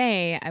 Back in the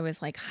day, I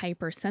was like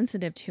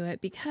hypersensitive to it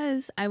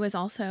because I was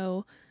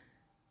also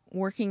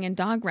working in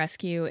dog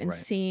rescue and Right.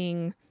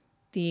 seeing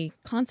the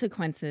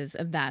consequences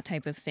of that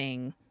type of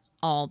thing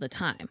all the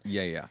time.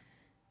 Yeah.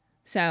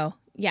 So,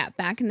 yeah,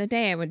 back in the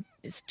day, I would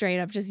straight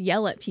up just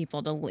yell at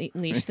people to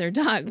leash their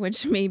dog,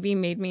 which maybe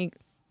made me.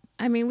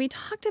 I mean, we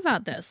talked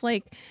about this.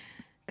 Like,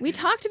 we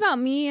talked about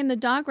me in the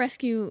dog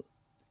rescue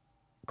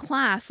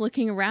class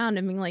looking around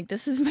and being like,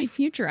 this is my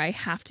future. I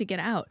have to get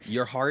out.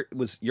 Your heart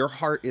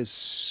is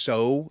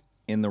so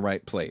in the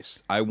right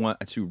place. I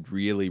want to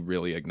really,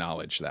 really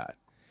acknowledge that.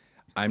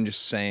 I'm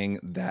just saying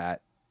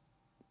that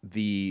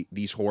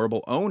these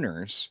horrible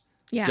owners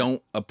Yeah.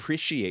 don't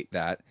appreciate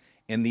that,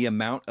 and the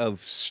amount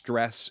of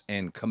stress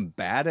and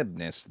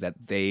combativeness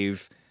that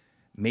they've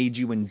made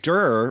you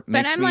endure But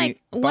makes I'm me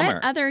like, bummer.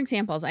 what other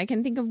examples? I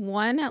can think of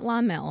one at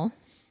La Mille.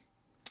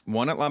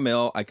 One at La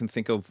Mille. I can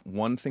think of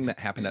one thing that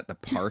happened at the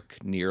park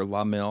near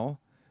La Mille,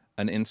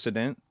 an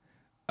incident.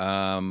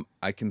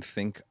 I can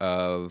think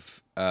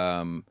of,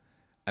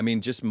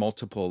 just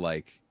multiple,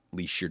 like,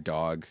 leash your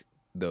dog,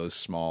 those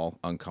small,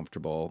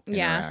 uncomfortable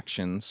Yeah.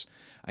 interactions.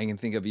 I can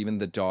think of even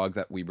the dog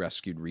that we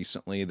rescued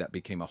recently that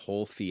became a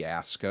whole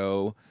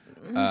fiasco.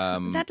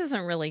 That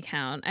doesn't really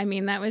count. I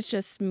mean, that was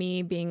just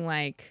me being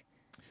like,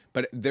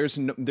 But there's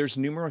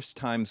numerous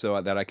times, though,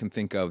 that I can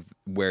think of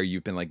where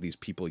you've been like, these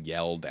people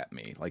yelled at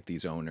me, like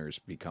these owners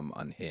become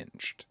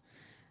unhinged.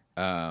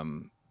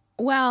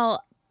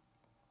 well,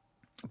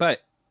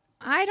 But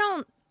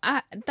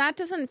that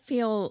doesn't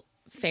feel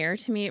fair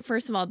to me.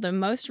 First of all, the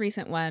most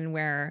recent one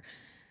where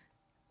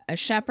a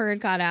shepherd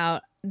got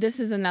out, this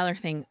is another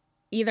thing.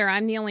 Either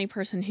I'm the only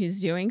person who's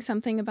doing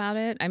something about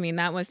it. I mean,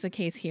 that was the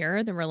case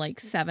here. There were like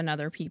 7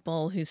 other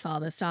people who saw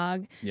this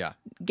dog yeah,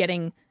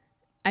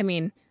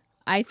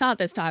 I thought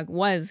this dog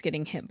was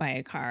getting hit by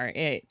a car.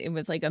 It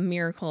was like a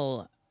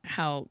miracle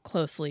how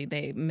closely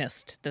they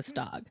missed this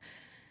dog.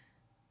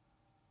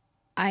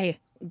 I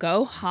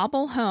go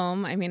hobble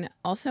home. I mean,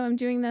 also I'm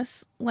doing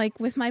this like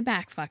with my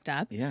back fucked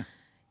up. Yeah.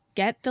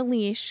 Get the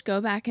leash,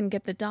 go back and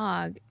get the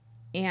dog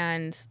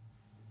and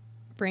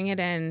bring it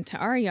in to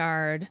our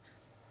yard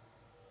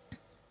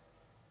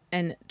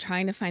and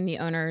trying to find the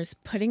owners,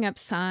 putting up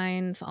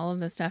signs, all of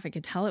this stuff. I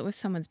could tell it was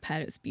someone's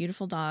pet. It was a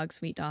beautiful dog,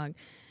 sweet dog.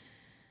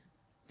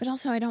 But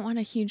also I don't want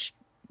a huge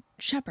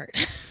shepherd.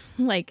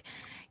 Like,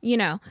 you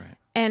know, Right.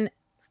 and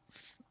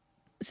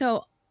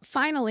so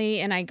finally,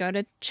 and I go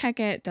to check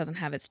it, doesn't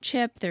have its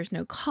chip. There's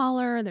no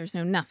collar. There's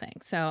no nothing.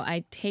 So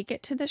I take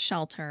it to the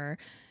shelter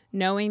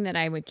knowing that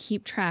I would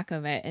keep track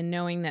of it and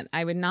knowing that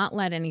I would not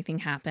let anything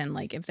happen.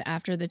 Like if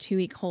after the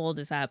 2-week hold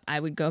is up, I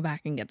would go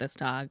back and get this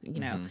dog. You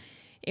know,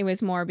 it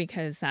was more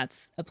because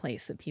that's a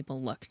place that people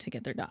look to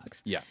get their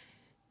dogs. Yeah.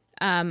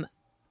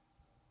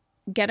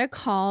 Get a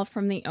call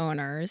from the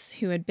owners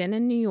who had been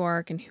in New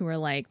York and who were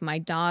like, my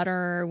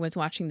daughter was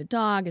watching the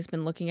dog, has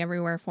been looking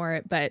everywhere for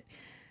it, but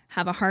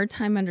have a hard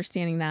time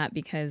understanding that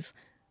because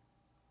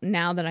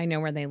now that I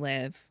know where they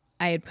live,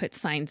 I had put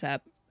signs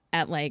up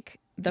at like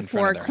the In front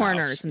four of their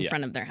corners house. in Yeah.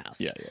 front of their house.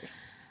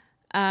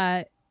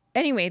 Yeah.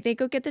 Anyway, they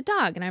go get the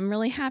dog and I'm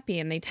really happy.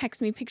 And they text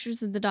me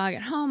pictures of the dog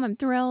at home. I'm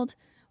thrilled.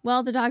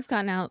 Well, the dog's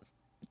gotten out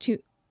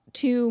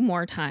two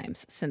more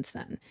times since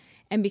then.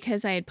 And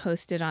because I had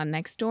posted on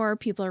Nextdoor,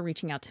 people are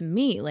reaching out to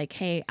me like,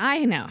 hey,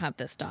 I now have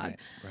this dog.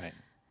 Right.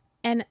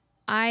 And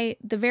I,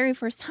 the very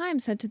first time,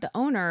 said to the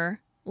owner,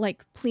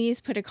 like,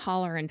 please put a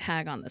collar and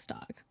tag on this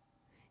dog.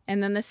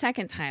 And then the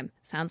second time,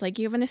 sounds like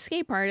you have an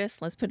escape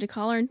artist. Let's put a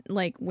collar,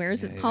 like,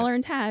 where's its collar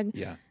and tag?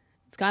 Yeah.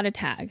 It's got a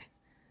tag.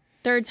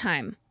 Third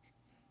time,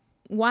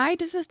 why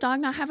does this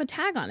dog not have a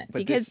tag on it? But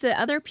Because this- the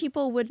other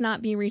people would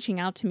not be reaching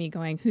out to me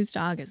going, whose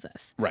dog is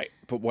this? Right.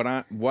 But what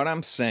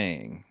I'm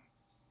saying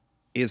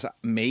is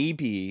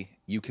maybe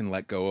you can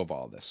let go of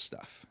all this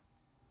stuff.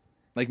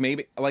 Like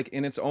maybe like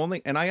and it's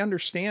only and I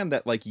understand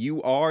that like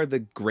you are the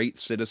great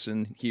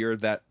citizen here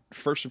that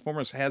first and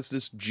foremost has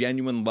this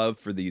genuine love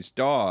for these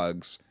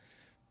dogs.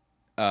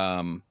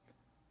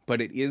 But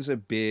it is a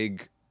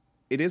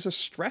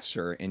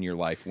stressor in your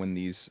life when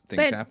these things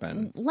But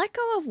happen. let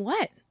go of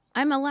what?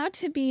 I'm allowed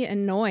to be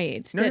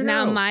annoyed No, that no,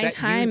 now no. my That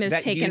time you- is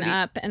that you taken need-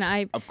 up and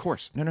I Of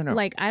course. No.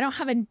 like I don't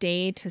have a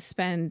day to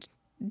spend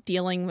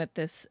dealing with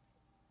this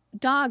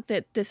dog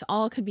that this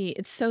all could be.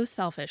 It's so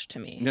selfish to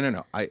me.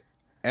 No.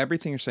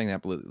 Everything you're saying is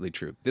absolutely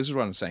true. This is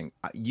what I'm saying.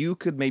 You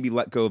could maybe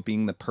let go of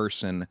being the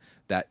person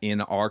that in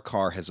our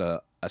car has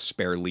a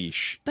spare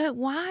leash But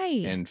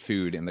why? and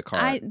food in the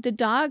car. The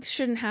dogs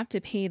shouldn't have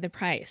to pay the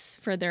price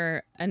for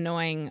their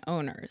annoying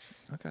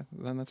owners. Okay,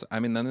 then it's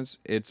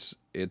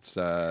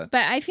But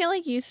I feel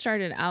like you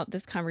started out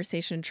this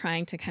conversation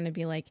trying to kind of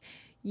be like,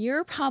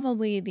 you're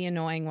probably the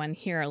annoying one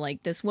here.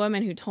 Like this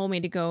woman who told me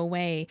to go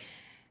away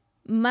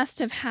must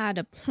have had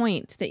a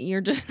point that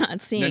you're just not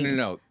seeing.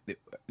 no.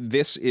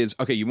 This is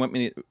okay. You want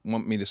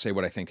me to say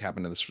what I think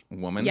happened to this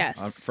woman?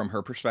 Yes. From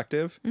her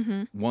perspective.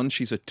 Mm-hmm. One,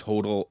 she's a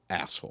total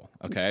asshole.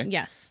 Okay.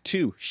 Yes.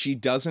 2, she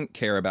doesn't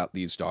care about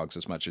these dogs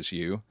as much as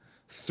you.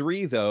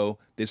 3, though,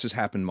 this has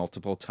happened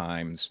multiple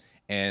times,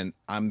 and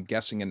I'm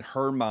guessing in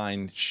her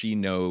mind she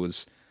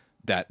knows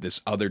that this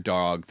other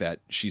dog that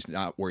she's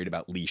not worried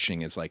about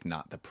leashing is like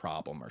not the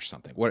problem or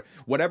something.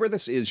 Whatever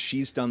this is,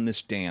 she's done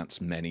this dance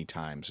many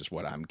times is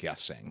what I'm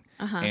guessing.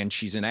 And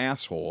she's an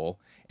asshole,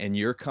 and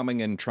you're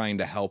coming in trying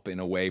to help in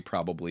a way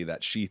probably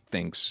that she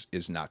thinks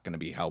is not going to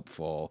be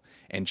helpful.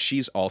 And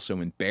she's also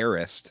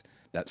embarrassed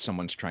that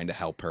someone's trying to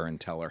help her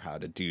and tell her how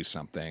to do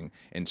something.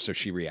 And so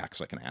she reacts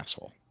like an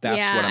asshole. That's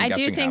what I'm I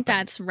guessing do think happened.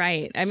 that's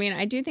right. I mean,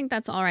 I do think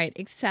that's all right,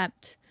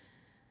 except,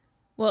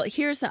 well,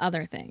 here's the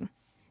other thing.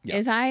 Yeah.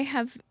 Is I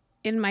have,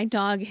 in my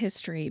dog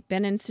history,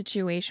 been in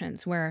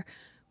situations where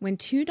when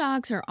 2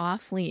 dogs are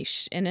off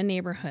leash in a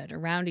neighborhood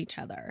around each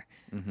other,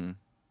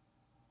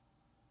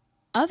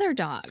 other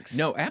dogs.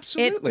 No,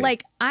 absolutely.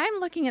 Like, I'm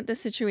looking at this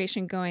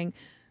situation going,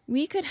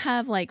 we could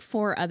have like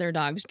 4 other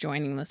dogs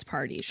joining this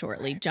party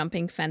shortly,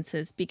 jumping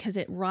fences, because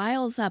it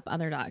riles up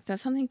other dogs.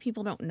 That's something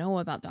people don't know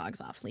about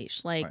dogs off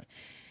leash. Like, Right.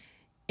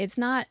 it's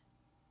not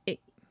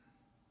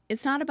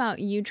about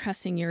you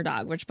trusting your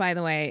dog, which, by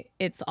the way,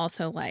 it's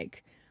also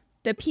like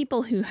the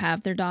people who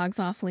have their dogs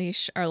off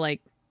leash are like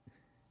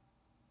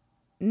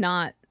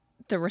not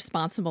the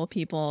responsible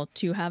people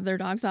to have their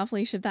dogs off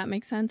leash, if that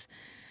makes sense.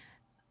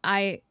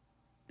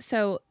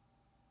 So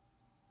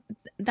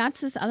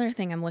that's this other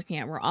thing I'm looking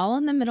at. We're all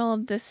in the middle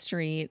of this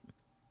street.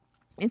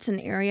 It's an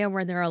area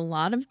where there are a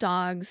lot of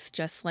dogs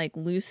just like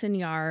loose in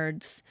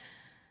yards.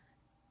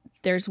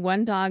 There's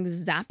one dog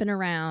zapping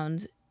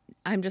around.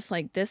 I'm just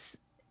like, this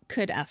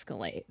could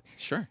escalate.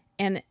 Sure.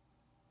 And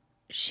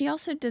she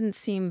also didn't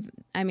seem,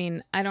 I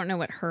mean, I don't know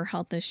what her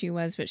health issue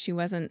was, but she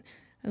wasn't,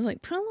 I was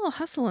like, put a little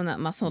hustle in that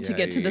muscle to Yeah,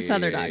 get to this yeah,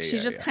 other yeah, dog.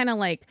 She's just yeah. kind of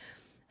like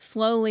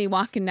slowly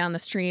walking down the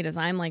street as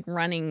I'm like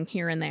running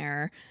here and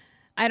there.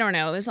 I don't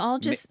know. It was all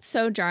just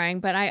so jarring.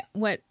 But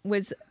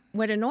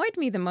what annoyed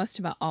me the most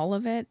about all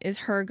of it is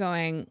her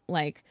going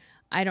like,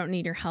 I don't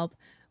need your help.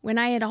 when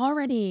I had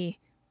already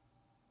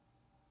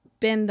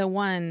been the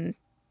one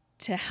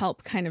to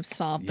help kind of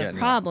solve the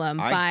problem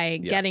by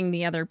getting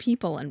the other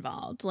people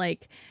involved.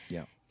 Like,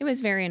 it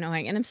was very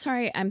annoying. And I'm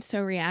sorry I'm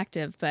so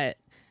reactive, but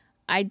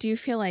I do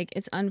feel like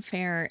it's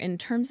unfair in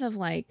terms of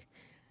like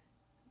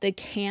the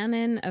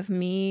canon of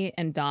me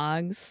and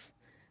dogs.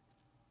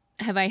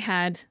 Have I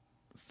had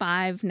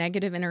 5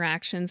 negative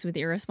interactions with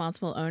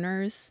irresponsible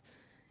owners?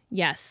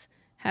 Yes.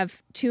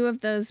 Have 2 of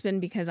those been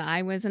because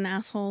I was an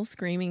asshole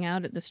screaming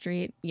out at the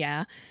street?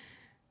 Yeah.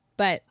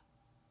 But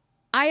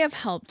I have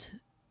helped.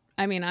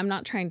 I mean, I'm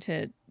not trying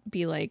to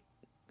be like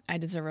I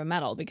deserve a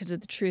medal, because the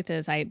truth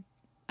is I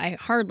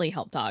hardly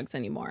help dogs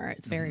anymore.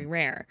 It's very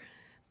rare.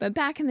 But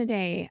back in the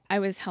day,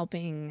 I've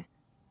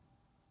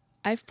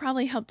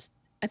probably helped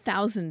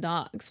 1,000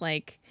 dogs.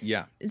 Like,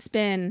 it's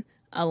been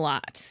a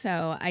lot.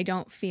 So I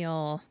don't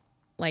feel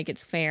like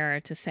it's fair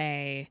to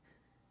say.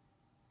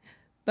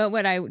 But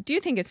what I do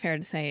think is fair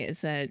to say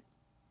is that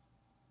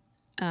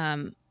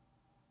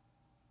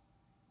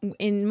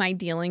in my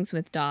dealings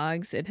with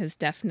dogs, it has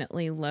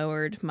definitely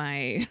lowered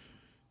my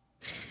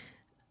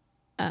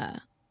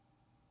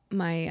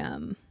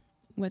my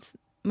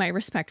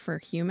respect for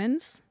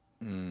humans.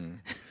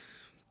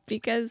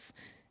 Because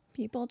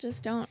people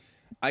just don't.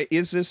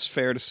 Is this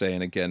fair to say,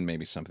 and again,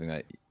 maybe something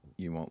that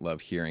you won't love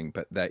hearing,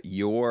 but that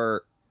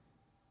you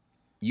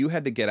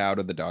had to get out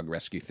of the dog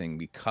rescue thing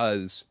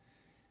because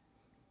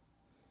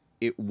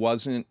it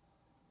wasn't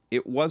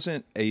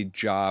a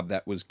job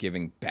that was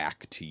giving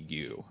back to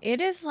you. It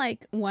is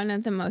like one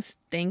of the most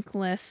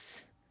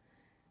thankless,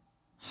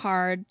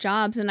 hard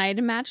jobs. And I'd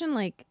imagine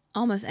like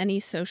almost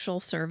any social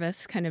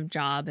service kind of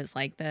job is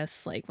like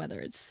this, like whether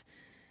it's,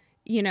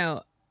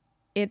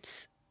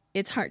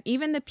 it's hard.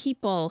 Even the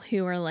people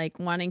who are like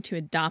wanting to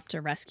adopt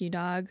a rescue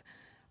dog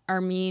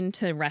are mean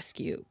to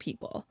rescue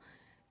people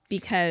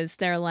because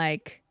they're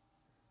like,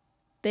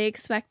 they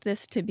expect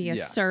this to be a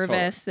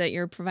service that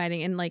you're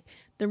providing. And like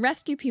the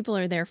rescue people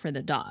are there for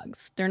the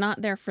dogs. They're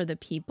not there for the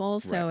people.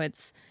 So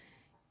it's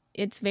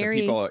very...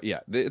 The people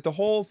the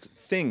whole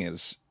thing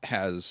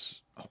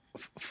has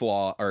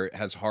flaw or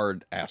has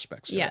hard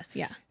aspects. Yes.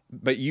 Yeah.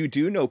 But you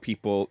do know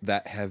people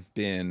that have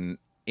been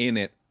in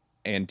it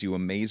and do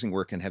amazing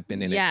work and have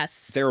been in it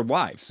their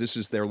lives. This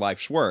is their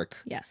life's work.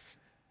 Yes.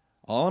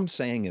 All I'm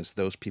saying is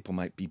those people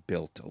might be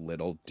built a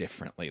little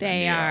differently.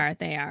 They are.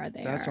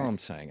 That's all I'm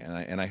saying.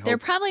 And I hope they're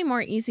probably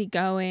more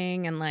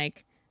easygoing and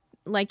like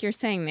you're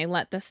saying, they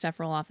let this stuff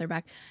roll off their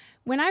back.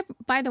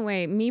 By the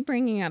way, me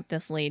bringing up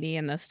this lady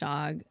and this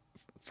dog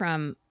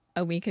from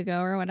a week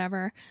ago or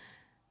whatever,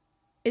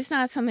 it's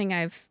not something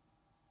I've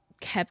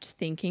kept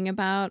thinking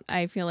about.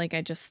 I feel like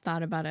I just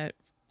thought about it.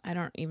 I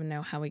don't even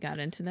know how we got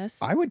into this.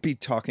 I would be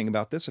talking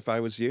about this if I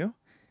was you.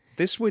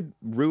 This would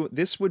rile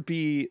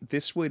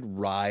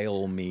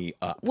me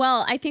up.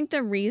 Well, I think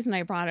the reason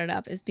I brought it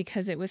up is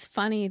because it was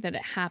funny that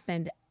it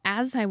happened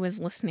as I was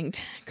listening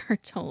to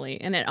Cartoli,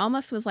 and it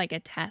almost was like a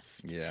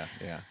test. Yeah.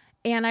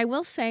 And I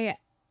will say,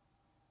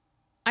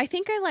 I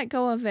think I let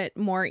go of it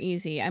more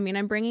easy. I mean,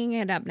 I'm bringing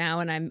it up now,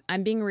 and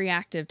I'm being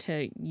reactive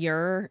to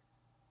your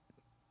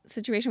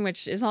situation,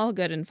 which is all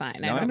good and fine.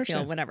 No, I don't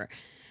feel whatever.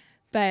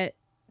 But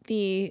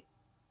I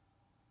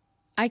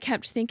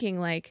kept thinking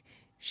like,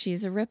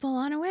 she's a ripple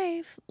on a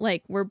wave.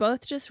 Like we're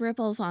both just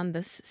ripples on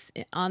this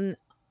in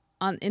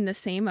the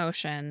same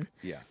ocean.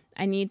 Yeah.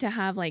 I need to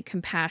have like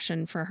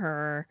compassion for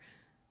her.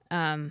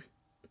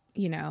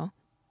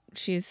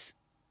 She's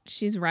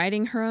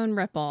riding her own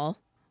ripple,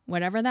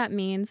 whatever that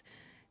means.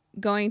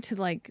 Going to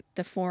like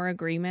the 4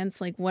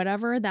 agreements, like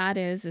whatever that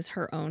is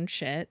her own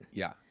shit.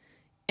 Yeah.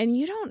 And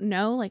you don't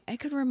know, like I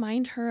could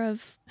remind her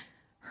of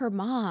her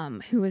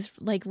mom who was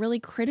like really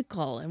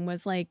critical and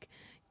was like,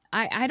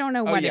 I don't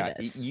know what it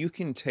is. You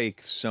can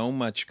take so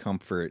much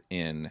comfort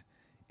in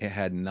it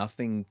had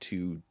nothing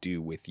to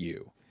do with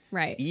you.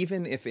 Right.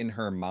 Even if in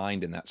her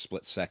mind in that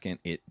split second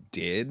it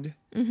did,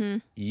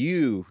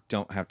 you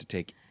don't have to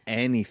take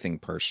anything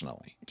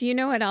personally. Do you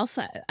know what else?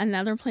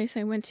 Another place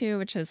I went to,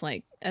 which is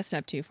like a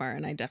step too far,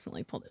 and I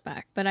definitely pulled it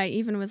back. But I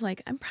even was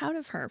like, I'm proud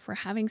of her for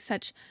having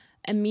such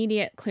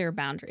immediate, clear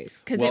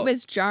boundaries. Because it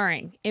was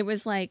jarring. It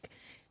was like,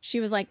 she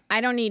was like, I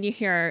don't need you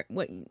here.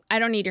 I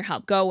don't need your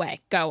help. Go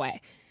away. Go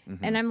away.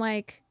 And I'm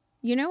like,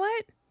 you know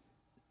what?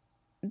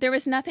 There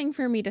was nothing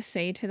for me to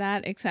say to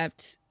that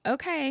except,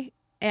 okay.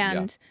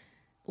 And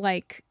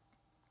like,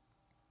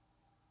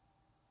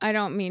 I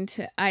don't mean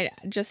to, I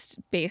just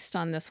based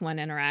on this one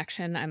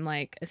interaction, I'm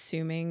like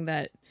assuming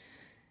that,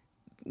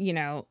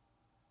 I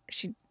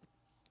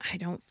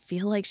don't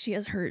feel like she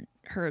has her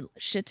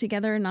shit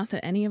together. Not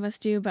that any of us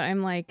do, but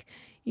I'm like,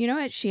 you know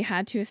what? She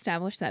had to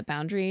establish that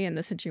boundary in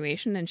the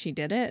situation and she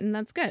did it. And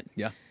that's good.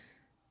 Yeah.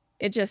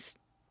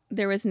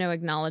 There was no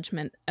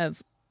acknowledgement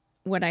of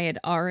what I had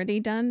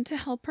already done to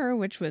help her,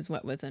 which was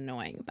what was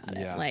annoying about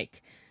it.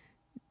 Like,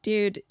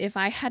 dude, if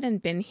I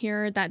hadn't been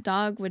here, that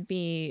dog would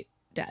be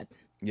dead.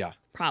 Yeah.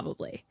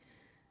 Probably.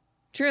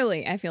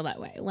 Truly, I feel that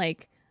way.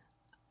 Like,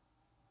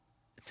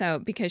 so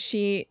because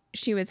she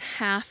was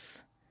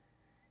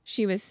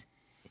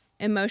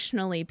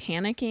emotionally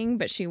panicking,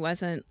 but she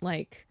wasn't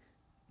like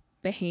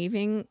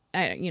behaving.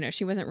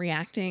 She wasn't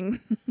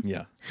reacting.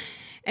 Yeah.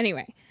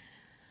 Anyway.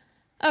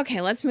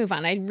 Okay, let's move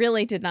on. I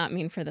really did not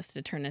mean for this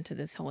to turn into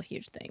this whole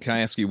huge thing. Can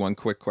I ask you one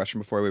quick question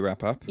before we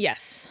wrap up?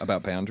 Yes.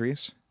 About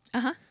boundaries?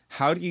 Uh-huh.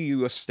 How do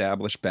you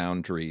establish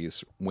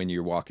boundaries when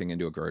you're walking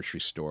into a grocery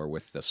store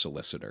with the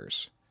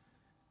solicitors?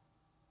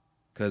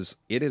 Because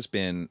it has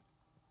been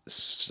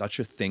such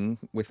a thing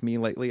with me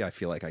lately. I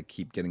feel like I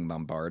keep getting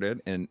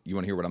bombarded. And you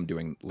want to hear what I'm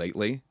doing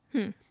lately?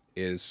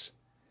 Is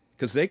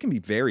because they can be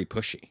very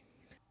pushy.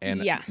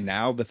 And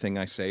now the thing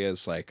I say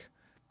is like,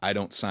 I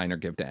don't sign or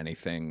give to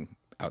anything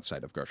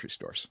outside of grocery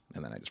stores.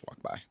 And then I just walk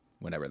by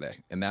whenever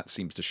and that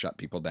seems to shut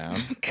people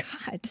down.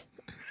 God.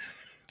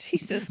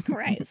 Jesus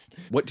Christ.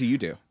 What do you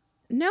do?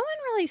 No one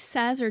really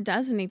says or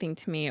does anything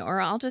to me,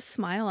 or I'll just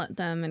smile at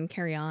them and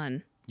carry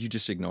on. You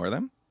just ignore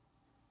them?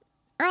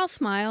 Or I'll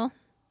smile.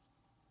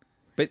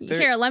 But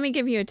here, let me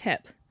give you a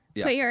tip.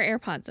 Yeah. Put your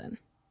AirPods in.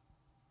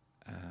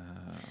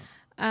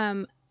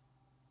 AirPods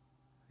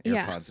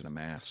and a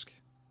mask.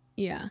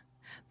 Yeah.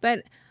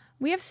 But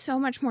we have so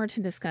much more to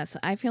discuss.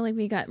 I feel like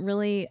we got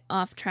really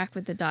off track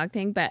with the dog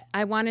thing, but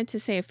I wanted to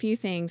say a few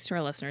things to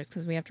our listeners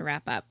because we have to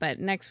wrap up.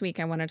 But next week,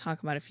 I want to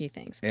talk about a few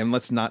things. And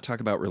let's not talk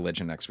about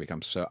religion next week.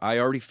 I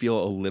already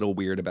feel a little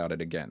weird about it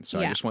again.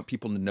 So I just want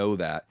people to know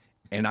that.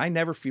 And I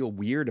never feel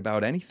weird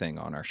about anything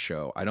on our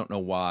show. I don't know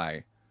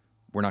why.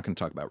 We're not going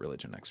to talk about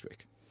religion next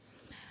week.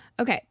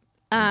 Okay.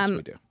 Yes,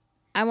 we do.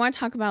 I want to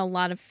talk about a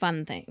lot of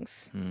fun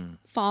things.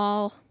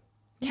 Fall,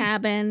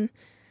 cabin.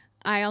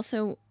 I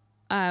also...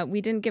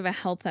 we didn't give a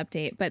health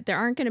update, but there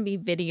aren't going to be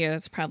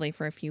videos probably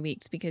for a few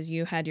weeks because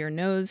you had your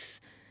nose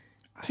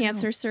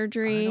cancer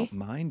surgery. I don't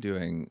mind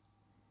doing,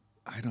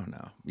 I don't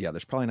know. Yeah,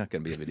 there's probably not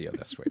going to be a video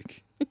this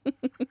week.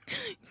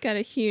 Got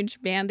a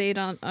huge Band-Aid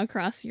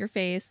across your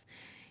face.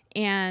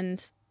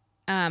 And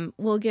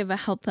we'll give a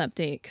health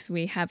update because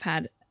we have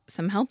had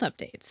some health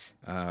updates.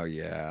 Oh,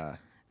 yeah.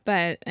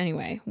 But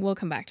anyway, we'll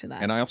come back to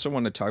that. And I also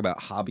want to talk about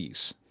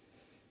hobbies.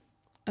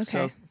 Okay.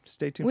 So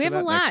stay tuned We for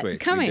have that a next lot week.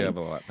 coming. We do have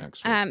a lot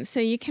next week. So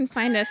you can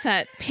find us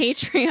at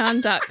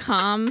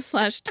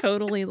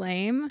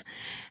patreon.com/totallylame.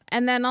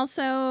 And then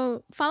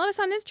also follow us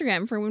on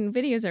Instagram for when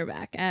videos are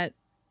back at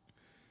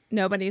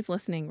Nobody's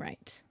Listening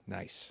Right.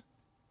 Nice.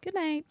 Good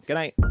night. Good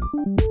night.